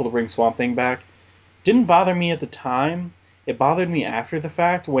vehicle to bring Swamp Thing back. Didn't bother me at the time. It bothered me after the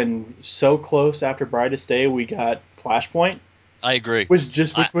fact when so close after Brightest Day we got Flashpoint. I agree. Which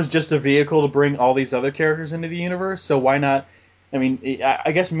was just a vehicle to bring all these other characters into the universe. So why not? I mean,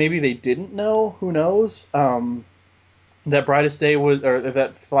 I guess maybe they didn't know. Who knows? That Brightest Day was, or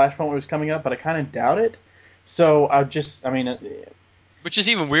that Flashpoint was coming up, but I kind of doubt it. So Which is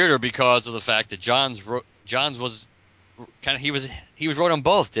even weirder because of the fact that Johns was kind of he was wrote on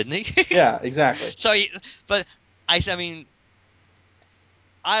both, didn't he? Yeah, exactly. So, but I mean,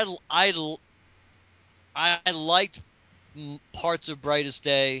 I liked parts of Brightest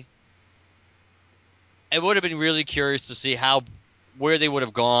Day. I would have been really curious to see where they would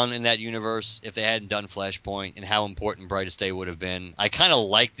have gone in that universe if they hadn't done Flashpoint and how important Brightest Day would have been. I kind of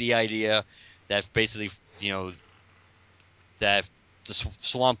liked the idea that basically, that the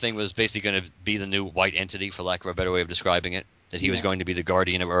Swamp Thing was basically going to be the new white entity, for lack of a better way of describing it. That he was going to be the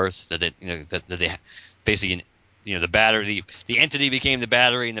guardian of Earth. That they basically, the entity became the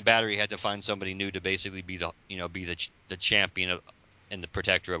battery, and the battery had to find somebody new to basically be the champion and the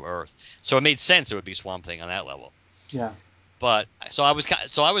protector of Earth. So it made sense it would be Swamp Thing on that level. Yeah. But so I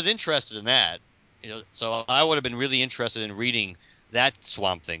was interested in that. So I would have been really interested in reading that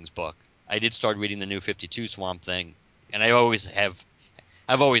Swamp Thing's book. I did start reading the New 52 Swamp Thing, and I've always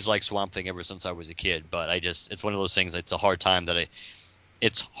liked Swamp Thing ever since I was a kid. But it's one of those things. It's a hard time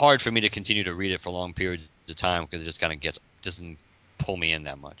it's hard for me to continue to read it for long periods of time because it just kind of doesn't pull me in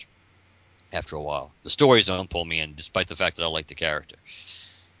that much after a while. The stories don't pull me in, despite the fact that I like the character.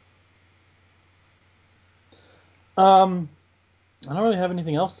 I don't really have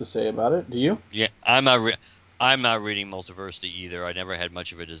anything else to say about it. Do you? Yeah, I'm not reading Multiversity either. I never had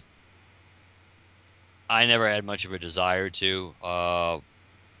much of a desire to.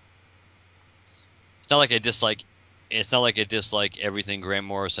 It's not like I dislike. It's not like I dislike everything Grant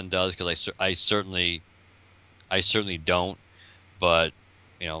Morrison does because I certainly don't. But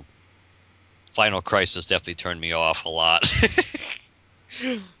Final Crisis definitely turned me off a lot.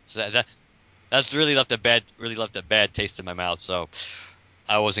 So that's really left a bad taste in my mouth. So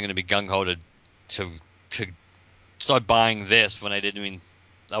I wasn't going to be gung ho to start buying this when I didn't even,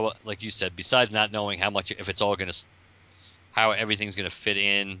 like you said, besides not knowing how everything's going to fit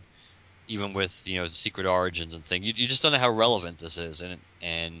in, even with the Secret Origins and thing, you just don't know how relevant this is,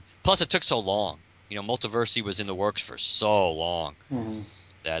 and plus it took so long. Multiversity was in the works for so long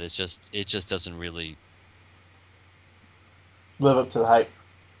that it just doesn't really live up to the hype.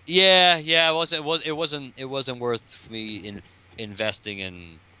 Yeah, it wasn't worth me investing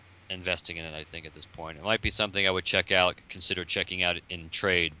in it. I think at this point, it might be something I would consider checking out in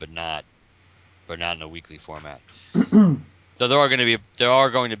trade, but not in a weekly format. So there are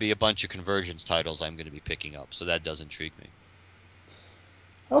going to be a bunch of convergence titles I'm going to be picking up, so that does intrigue me.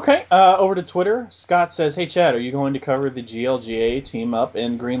 Okay, over to Twitter. Scott says, "Hey Chad, are you going to cover the GLGA team up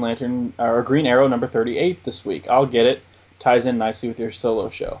in Green Lantern or Green Arrow number 38 this week? I'll get it. Ties in nicely with your solo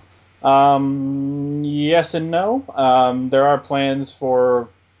show." Yes and no. There are plans for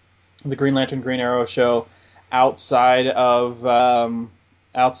the Green Lantern Green Arrow show outside of the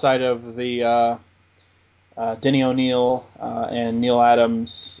Denny O'Neil and Neil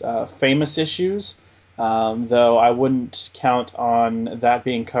Adams famous issues. Though I wouldn't count on that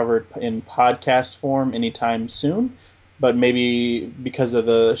being covered in podcast form anytime soon, but maybe because of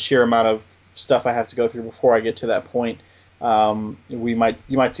the sheer amount of stuff I have to go through before I get to that point, you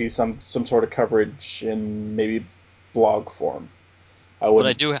might see some sort of coverage in maybe blog form. But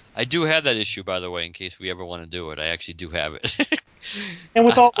I do have that issue, by the way, in case we ever want to do it. I actually do have it. And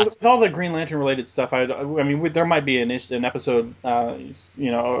with all the Green Lantern related stuff, I mean, there might be an episode, a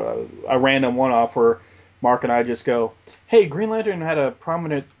random one off where Mark and I just go, "Hey, Green Lantern had a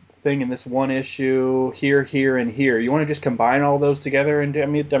prominent thing in this one issue here, here, and here. You want to just combine all those together?" And I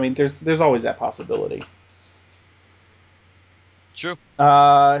mean, there's always that possibility. True.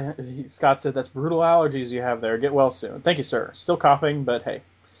 Scott said, "That's brutal allergies you have there. Get well soon." Thank you, sir. Still coughing, but hey.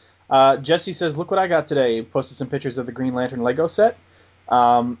 Jesse says, "Look what I got today." He posted some pictures of the Green Lantern Lego set,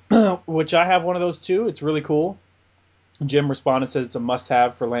 which I have one of those too. It's really cool. Jim responded, said it's a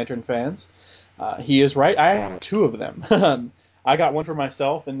must-have for Lantern fans. He is right. I have two of them. I got one for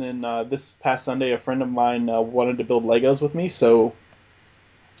myself, and then this past Sunday, a friend of mine wanted to build Legos with me, so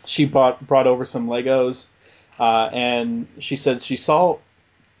she brought over some Legos, and she said she saw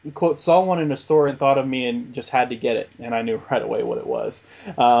one in a store and thought of me and just had to get it, and I knew right away what it was.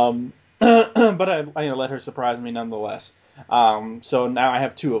 But I let her surprise me nonetheless. So now I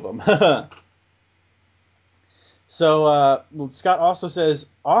have two of them. So Scott also says,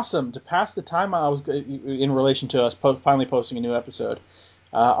 "Awesome to pass the time I was in relation to us finally posting a new episode.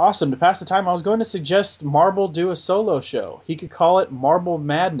 Awesome to pass the time I was going to suggest Marble do a solo show. He could call it Marble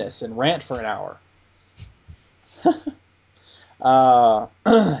Madness and rant for an hour."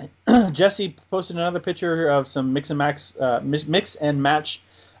 Jesse posted another picture of some mix and match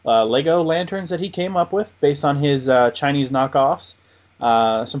Lego lanterns that he came up with based on his Chinese knockoffs.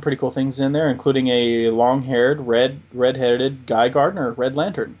 Some pretty cool things in there, including a long-haired, red-headed Guy Gardner Red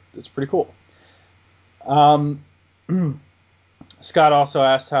Lantern. It's pretty cool. Scott also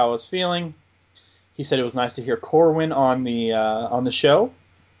asked how I was feeling. He said it was nice to hear Corwin on the show.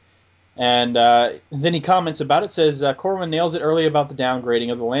 And then he comments about it, says, "Corwin nails it early about the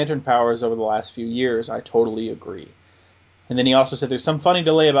downgrading of the Lantern powers over the last few years. I totally agree." And then he also said there's some funny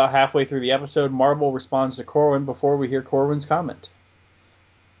delay about halfway through the episode. Marble responds to Corwin before we hear Corwin's comment.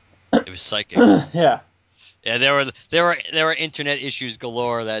 It was psychic. Yeah. Yeah, there were internet issues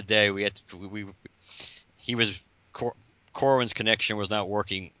galore that day. Corwin's connection was not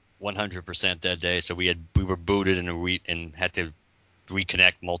working 100% that day, so we were booted and had to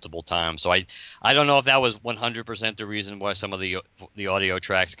reconnect multiple times. So I don't know if that was 100% the reason why some of the audio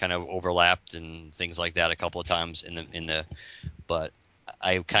tracks kind of overlapped and things like that a couple of times but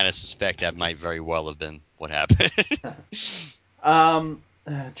I kind of suspect that might very well have been what happened.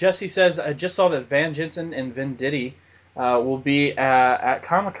 Jesse says, I just saw that Van Jensen and Venditti will be at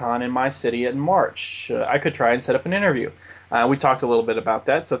Comic-Con in my city in March. I could try and set up an interview. We talked a little bit about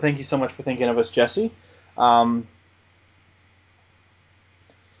that, so thank you so much for thinking of us, Jesse. Dowd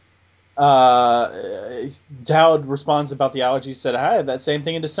responds about the allergies, said, I had that same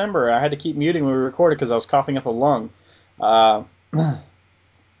thing in December. I had to keep muting when we recorded because I was coughing up a lung.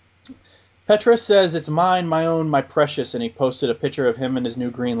 Petra says, it's mine, my own, my precious, and he posted a picture of him and his new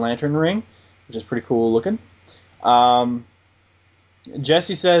Green Lantern ring, which is pretty cool looking.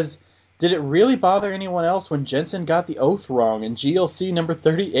 Jesse says, did it really bother anyone else when Jensen got the oath wrong in GLC number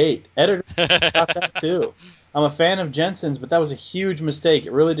 38? Editor got that too. I'm a fan of Jensen's, but that was a huge mistake.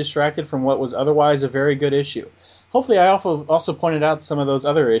 It really distracted from what was otherwise a very good issue. Hopefully I also pointed out some of those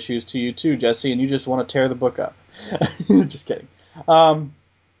other issues to you too, Jesse, and you just want to tear the book up. Just kidding.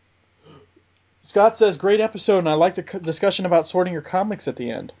 Scott says, great episode, and I like the discussion about sorting your comics at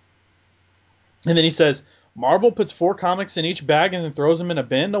the end. And then he says, Marvel puts 4 comics in each bag and then throws them in a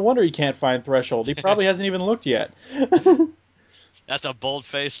bin? No wonder he can't find Threshold. He probably hasn't even looked yet. That's a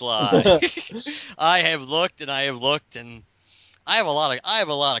bold-faced lie. I have looked, and I have have a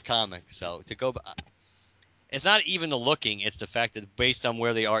lot of comics. So to go, it's not even the looking; it's the fact that based on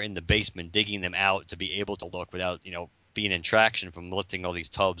where they are in the basement, digging them out to be able to look without being in traction from lifting all these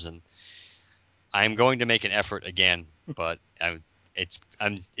tubs. And I'm going to make an effort again, but it's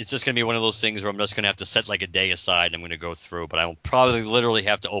just going to be one of those things where I'm just going to have to set like a day aside. And I'm going to go through, but I will probably literally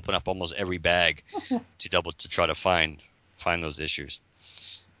have to open up almost every bag to try to find those issues.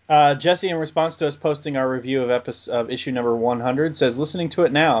 Jesse, in response to us posting our review of issue number 100, says, listening to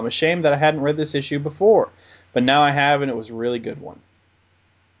it now, I'm ashamed that I hadn't read this issue before, but now I have, and it was a really good one.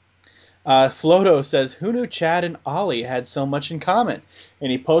 Floto says, who knew Chad and Ollie had so much in common?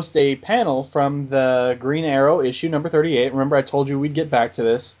 And he posts a panel from the Green Arrow issue number 38. Remember, I told you we'd get back to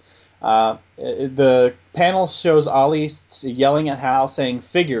this. The panel shows Ollie yelling at Hal, saying,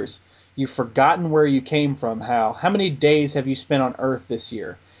 figures, you've forgotten where you came from, Hal. How many days have you spent on Earth this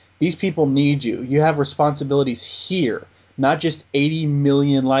year? These people need you. You have responsibilities here, not just 80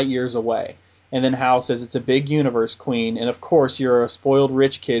 million light years away. And then Hal says, it's a big universe, Queen, and of course you're a spoiled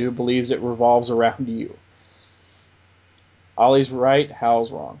rich kid who believes it revolves around you. Ollie's right,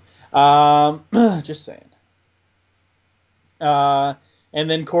 Hal's wrong. Just saying. And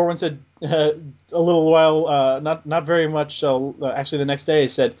then Corwin said a little while, not very much, actually the next day, he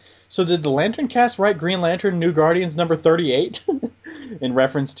said, so did the LanternCast write Green Lantern New Guardians number 38? In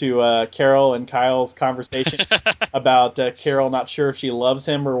reference to Carol and Kyle's conversation about Carol not sure if she loves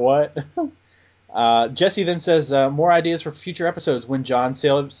him or what. Jesse then says, more ideas for future episodes. When John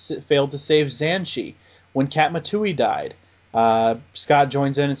failed to save Xanshi. When Kat Matui died. Scott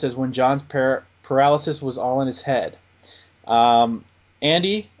joins in and says, when John's paralysis was all in his head.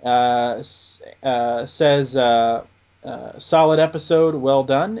 Andy says, solid episode, well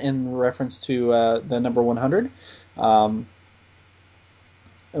done, in reference to the number 100.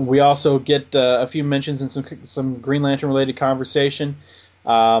 And we also get a few mentions in some Green Lantern related conversation.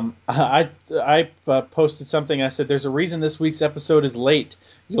 I posted something. I said, there's a reason this week's episode is late.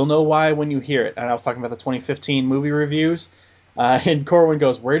 You'll know why when you hear it. And I was talking about the 2015 movie reviews. And Corwin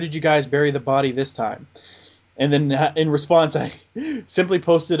goes, where did you guys bury the body this time? And then in response, I simply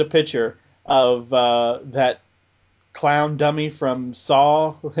posted a picture of that clown dummy from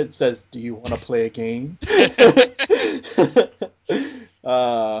Saw. It says, do you want to play a game?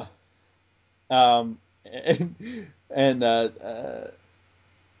 I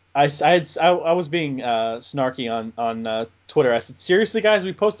was being snarky on Twitter. I said, seriously, guys,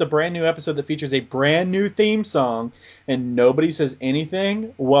 we post a brand new episode that features a brand new theme song, and nobody says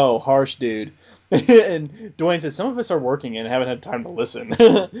anything? Whoa, harsh, dude. And Dwayne says, some of us are working and haven't had time to listen.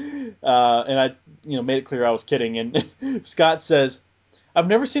 And I made it clear I was kidding. And Scott says, I've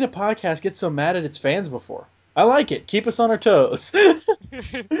never seen a podcast get so mad at its fans before. I like it. Keep us on our toes.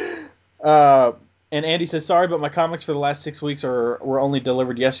 And Andy says, sorry, but my comics for the last 6 weeks were only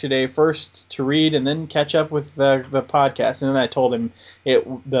delivered yesterday. First to read and then catch up with the podcast. And then I told him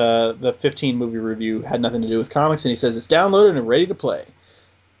the 15 movie review had nothing to do with comics. And he says, it's downloaded and ready to play.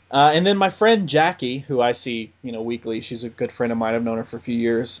 And then my friend Jackie, who I see weekly, she's a good friend of mine. I've known her for a few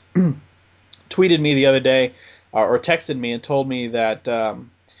years, tweeted me the other day or texted me and told me that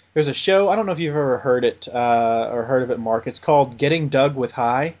there's a show. I don't know if you've ever heard it or heard of it, Mark. It's called Getting Dug with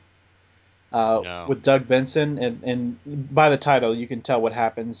High. No. with Doug Benson, and by the title you can tell what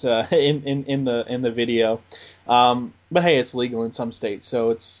happens in the video. But hey, it's legal in some states, so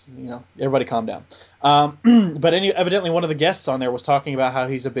it's everybody calm down. But evidently one of the guests on there was talking about how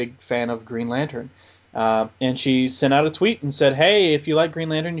he's a big fan of Green Lantern. And she sent out a tweet and said, "Hey, if you like Green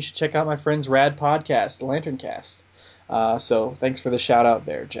Lantern, you should check out my friend's rad podcast, LanternCast." So thanks for the shout out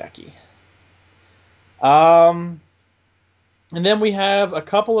there, Jackie. And then we have a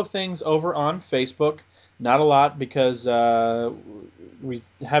couple of things over on Facebook. Not a lot because we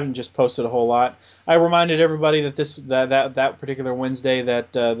haven't just posted a whole lot. I reminded everybody that that particular Wednesday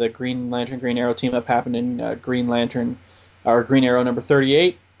that the Green Lantern Green Arrow team up happened in Green Lantern or Green Arrow number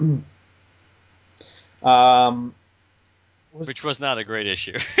 38. Which was not a great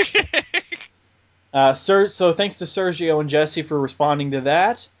issue. So thanks to Sergio and Jesse for responding to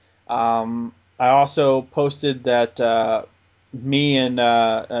that. I also posted that me and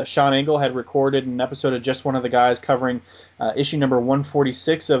Sean Engel had recorded an episode of Just One of the Guys covering issue number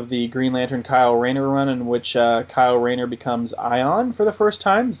 146 of the Green Lantern Kyle Rayner run, in which Kyle Rayner becomes Ion for the first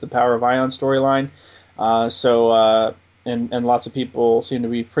time. It's the Power of Ion storyline. And lots of people seem to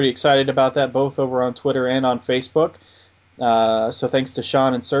be pretty excited about that, both over on Twitter and on Facebook. So thanks to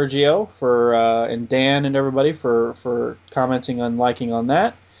Sean and Sergio and Dan and everybody for commenting and liking on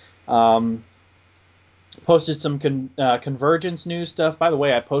that. Posted some Convergence news stuff. By the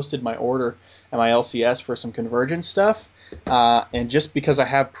way, I posted my order at my LCS for some Convergence stuff. And just because I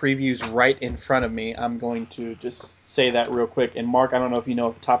have previews right in front of me, I'm going to just say that real quick. And Mark, I don't know if you know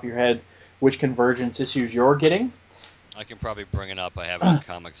off the top of your head which Convergence issues you're getting. I can probably bring it up. I have it in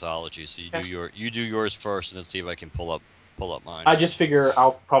Comixology, so you do yours first, and then see if I can pull up mine. I just figure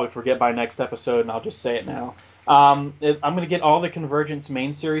I'll probably forget by next episode, and I'll just say it now. I'm going to get all the Convergence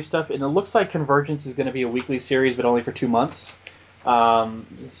main series stuff, and it looks like Convergence is going to be a weekly series, but only for 2 months.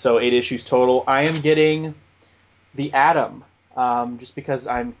 So 8 issues total. I am getting the Atom, just because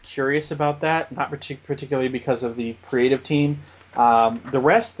I'm curious about that, not particularly because of the creative team. The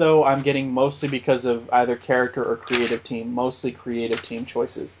rest, though, I'm getting mostly because of either character or creative team, mostly creative team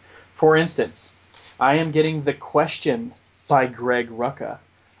choices. For instance, I am getting The Question by Greg Rucka.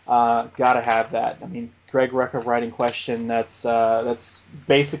 Gotta have that. I mean, Greg Rucka writing Question, that's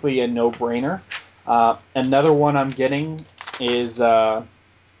basically a no-brainer. Another one I'm getting is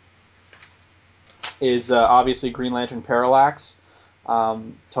obviously Green Lantern Parallax.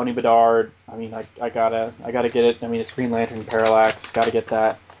 Tony Bedard. I mean, I gotta get it. I mean, it's Green Lantern Parallax. Gotta get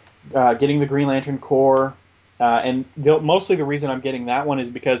that. Getting the Green Lantern Corps. And mostly the reason I'm getting that one is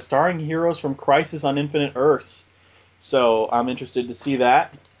because starring heroes from Crisis on Infinite Earths. So I'm interested to see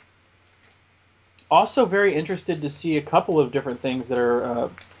that. Also very interested to see a couple of different things that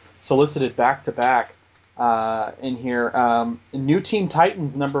are solicited back to back in here. New Teen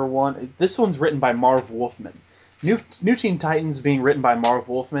Titans #1. This one's written by Marv Wolfman. New Teen Titans being written by Marv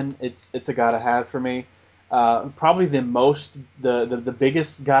Wolfman, it's a gotta have for me. Probably the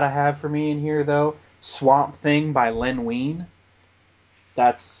biggest gotta have for me in here though, Swamp Thing by Len Wein.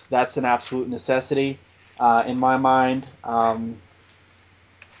 That's an absolute necessity in my mind.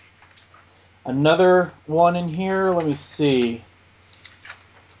 Another one in here. Let me see.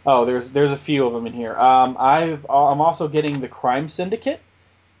 Oh, there's a few of them in here. I'm also getting the Crime Syndicate.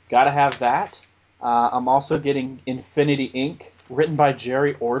 Gotta have that. I'm also getting Infinity Inc., written by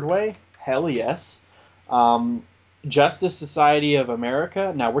Jerry Ordway. Hell yes. Justice Society of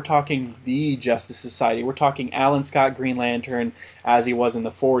America. Now we're talking the Justice Society. We're talking Alan Scott Green Lantern as he was in the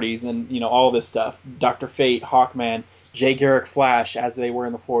 40s, and all this stuff. Dr. Fate, Hawkman, Jay Garrick Flash as they were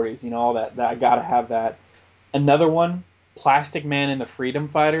in the 40s. All that. I gotta have that. Another one. Plastic Man and the Freedom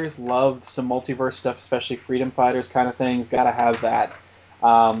Fighters. Love some multiverse stuff, especially Freedom Fighters kind of things. Gotta have that.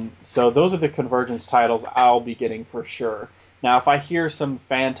 So those are the Convergence titles I'll be getting for sure. Now, if I hear some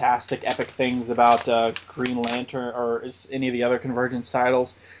fantastic, epic things about Green Lantern or any of the other Convergence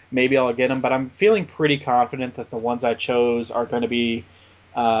titles, maybe I'll get them. But I'm feeling pretty confident that the ones I chose are going to be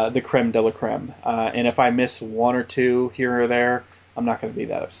the creme de la creme. And if I miss one or two here or there, I'm not going to be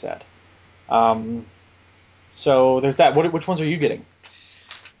that upset. So there's that. Which ones are you getting?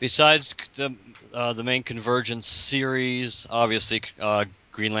 Besides the main Convergence series, obviously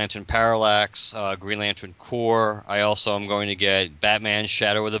Green Lantern Parallax, Green Lantern Corps. I also am going to get Batman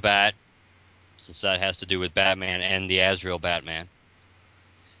Shadow of the Bat, since that has to do with Batman and the Azrael Batman.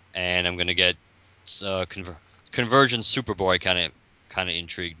 And I'm going to get Convergence Superboy. Kind of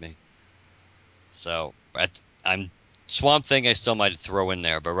intrigued me. So I'm Swamp Thing. I still might throw in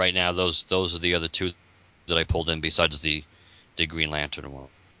there, but right now those are the other two that I pulled in besides the Green Lantern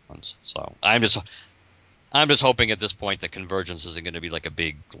ones. So I'm just hoping at this point that Convergence isn't going to be like a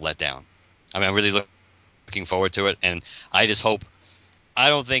big letdown. I mean, I'm really looking forward to it, and I just hope. I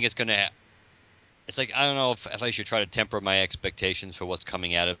don't think it's going to. It's like I don't know if I should try to temper my expectations for what's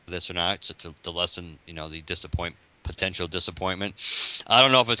coming out of this or not, to lessen the potential disappointment. I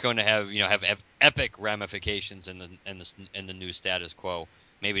don't know if it's going to have epic ramifications in the new status quo.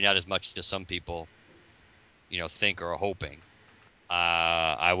 Maybe not as much as some people think or are hoping.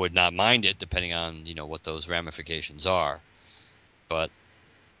 I would not mind it depending on what those ramifications are, but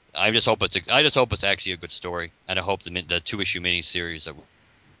I just hope it's actually a good story, and I hope the 2-issue miniseries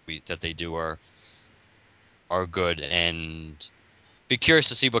that they do are good, and be curious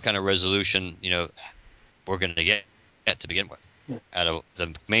to see what kind of resolution we're going to get to begin with out of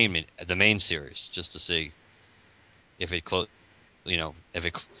the main series, just to see if it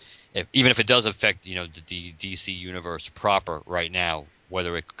even if it does affect the DC universe proper right now,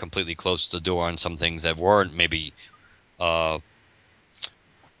 whether it completely closes the door on some things that weren't maybe brought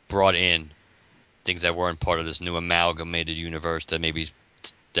in, things that weren't part of this new amalgamated universe,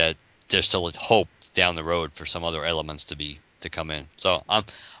 that there's still a hope down the road for some other elements to come in. So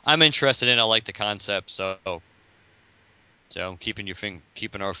I'm interested in it. I like the concept, so I'm keeping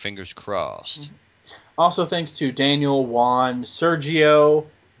our fingers crossed. Also, thanks to Daniel, Juan, Sergio,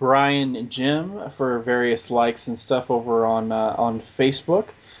 Brian, and Jim for various likes and stuff over on Facebook.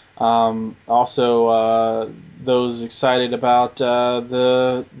 Also, those excited about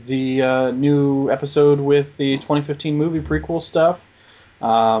the new episode with the 2015 movie prequel stuff.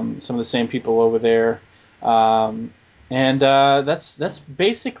 Some of the same people over there, and that's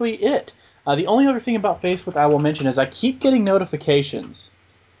basically it. The only other thing about Facebook I will mention is I keep getting notifications.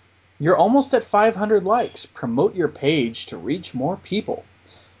 You're almost at 500 likes. Promote your page to reach more people.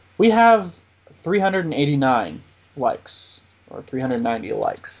 We have 389 likes, or 390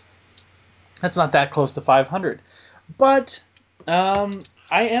 likes. That's not that close to 500. But I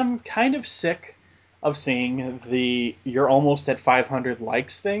am kind of sick of seeing the "you're almost at 500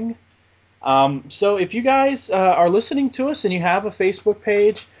 likes" thing. So if you guys are listening to us and you have a Facebook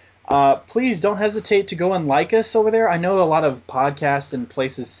page, please don't hesitate to go and like us over there. I know a lot of podcasts and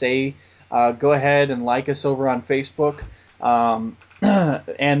places say go ahead and like us over on Facebook.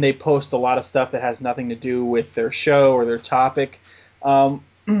 And they post a lot of stuff that has nothing to do with their show or their topic. And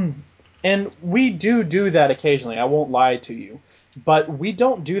we do that occasionally. I won't lie to you. But we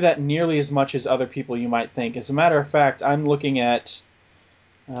don't do that nearly as much as other people you might think. As a matter of fact, I'm looking at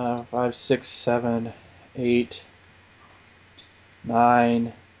 5, 6, 7, 8,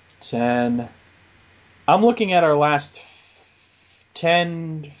 9, 10. I'm looking at our last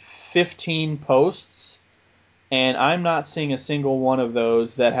 10, 15 posts, and I'm not seeing a single one of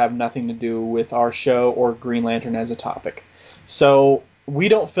those that have nothing to do with our show or Green Lantern as a topic. So we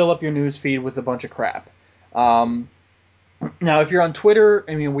don't fill up your news feed with a bunch of crap. Now, if you're on Twitter,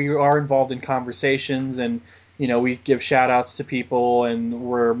 I mean, we are involved in conversations, and we give shout-outs to people, and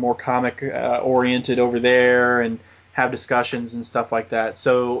we're more comic-oriented over there, and have discussions and stuff like that.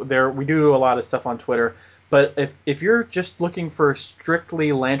 So we do a lot of stuff on Twitter. But if you're just looking for strictly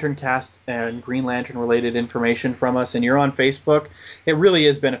LanternCast and Green Lantern-related information from us, and you're on Facebook, it really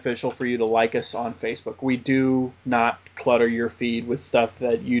is beneficial for you to like us on Facebook. We do not clutter your feed with stuff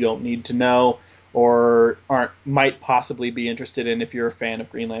that you don't need to know or might possibly be interested in if you're a fan of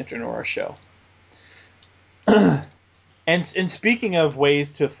Green Lantern or our show. And speaking of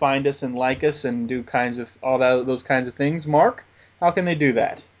ways to find us and like us and do those kinds of things, Mark, how can they do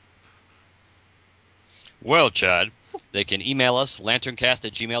that? Well, Chad, they can email us,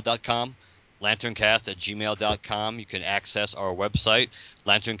 lanterncast@gmail.com, lanterncast@gmail.com. You can access our website,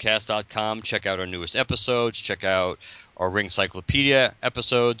 lanterncast.com. Check out our newest episodes. Check out our Ringcyclopedia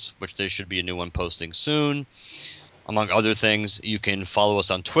episodes, which there should be a new one posting soon. Among other things, you can follow us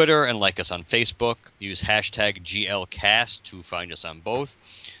on Twitter and like us on Facebook. Use hashtag GLCast to find us on both.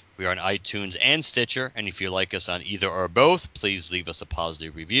 We are on iTunes and Stitcher, and if you like us on either or both, please leave us a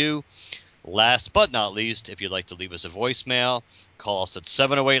positive review. Last but not least, if you'd like to leave us a voicemail, call us at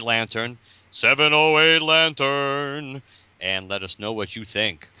 708-LANTERN, 708-LANTERN, and let us know what you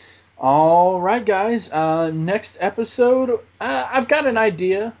think. All right, guys. Next episode, I've got an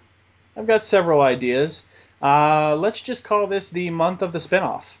idea. I've got several ideas. Let's just call this the month of the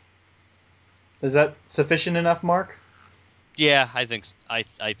spinoff. Is that sufficient enough, Mark? Yeah, I think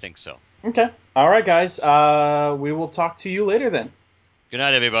so. Okay. All right, guys. We will talk to you later then. Good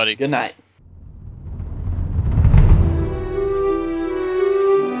night, everybody. Good night.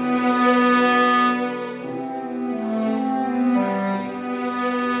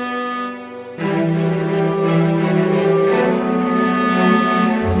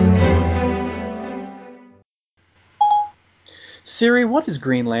 Siri, what is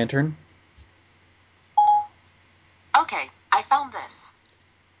Green Lantern?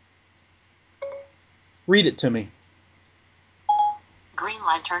 Read it to me. Green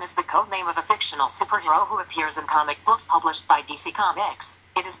Lantern is the codename of a fictional superhero who appears in comic books published by DC Comics.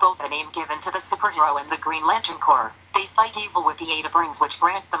 It is both the name given to the superhero and the Green Lantern Corps. They fight evil with the aid of rings which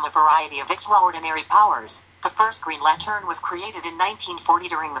grant them a variety of extraordinary powers. The first Green Lantern was created in 1940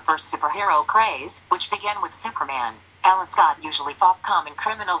 during the first superhero craze, which began with Superman. Alan Scott usually fought common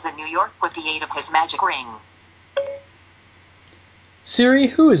criminals in New York with the aid of his magic ring. Siri,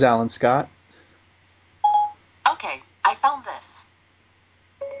 who is Alan Scott? Okay, I found this.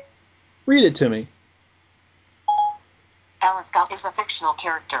 Read it to me. Alan Scott is a fictional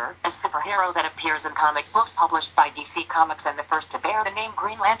character, a superhero that appears in comic books published by DC Comics and the first to bear the name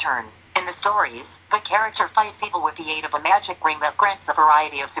Green Lantern. In the stories, the character fights evil with the aid of a magic ring that grants a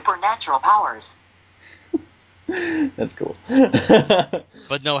variety of supernatural powers. That's cool.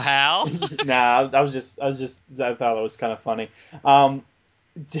 But no Hal? Nah, I thought it was kind of funny.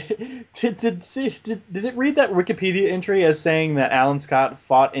 Did it read that Wikipedia entry as saying that Alan Scott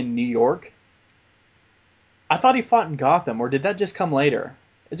fought in New York? I thought he fought in Gotham, or did that just come later?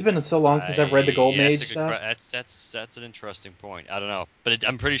 It's been so long since I've read the Golden Age stuff. That's an interesting point. I don't know, but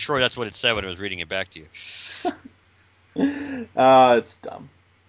I'm pretty sure that's what it said when I was reading it back to you. It's dumb.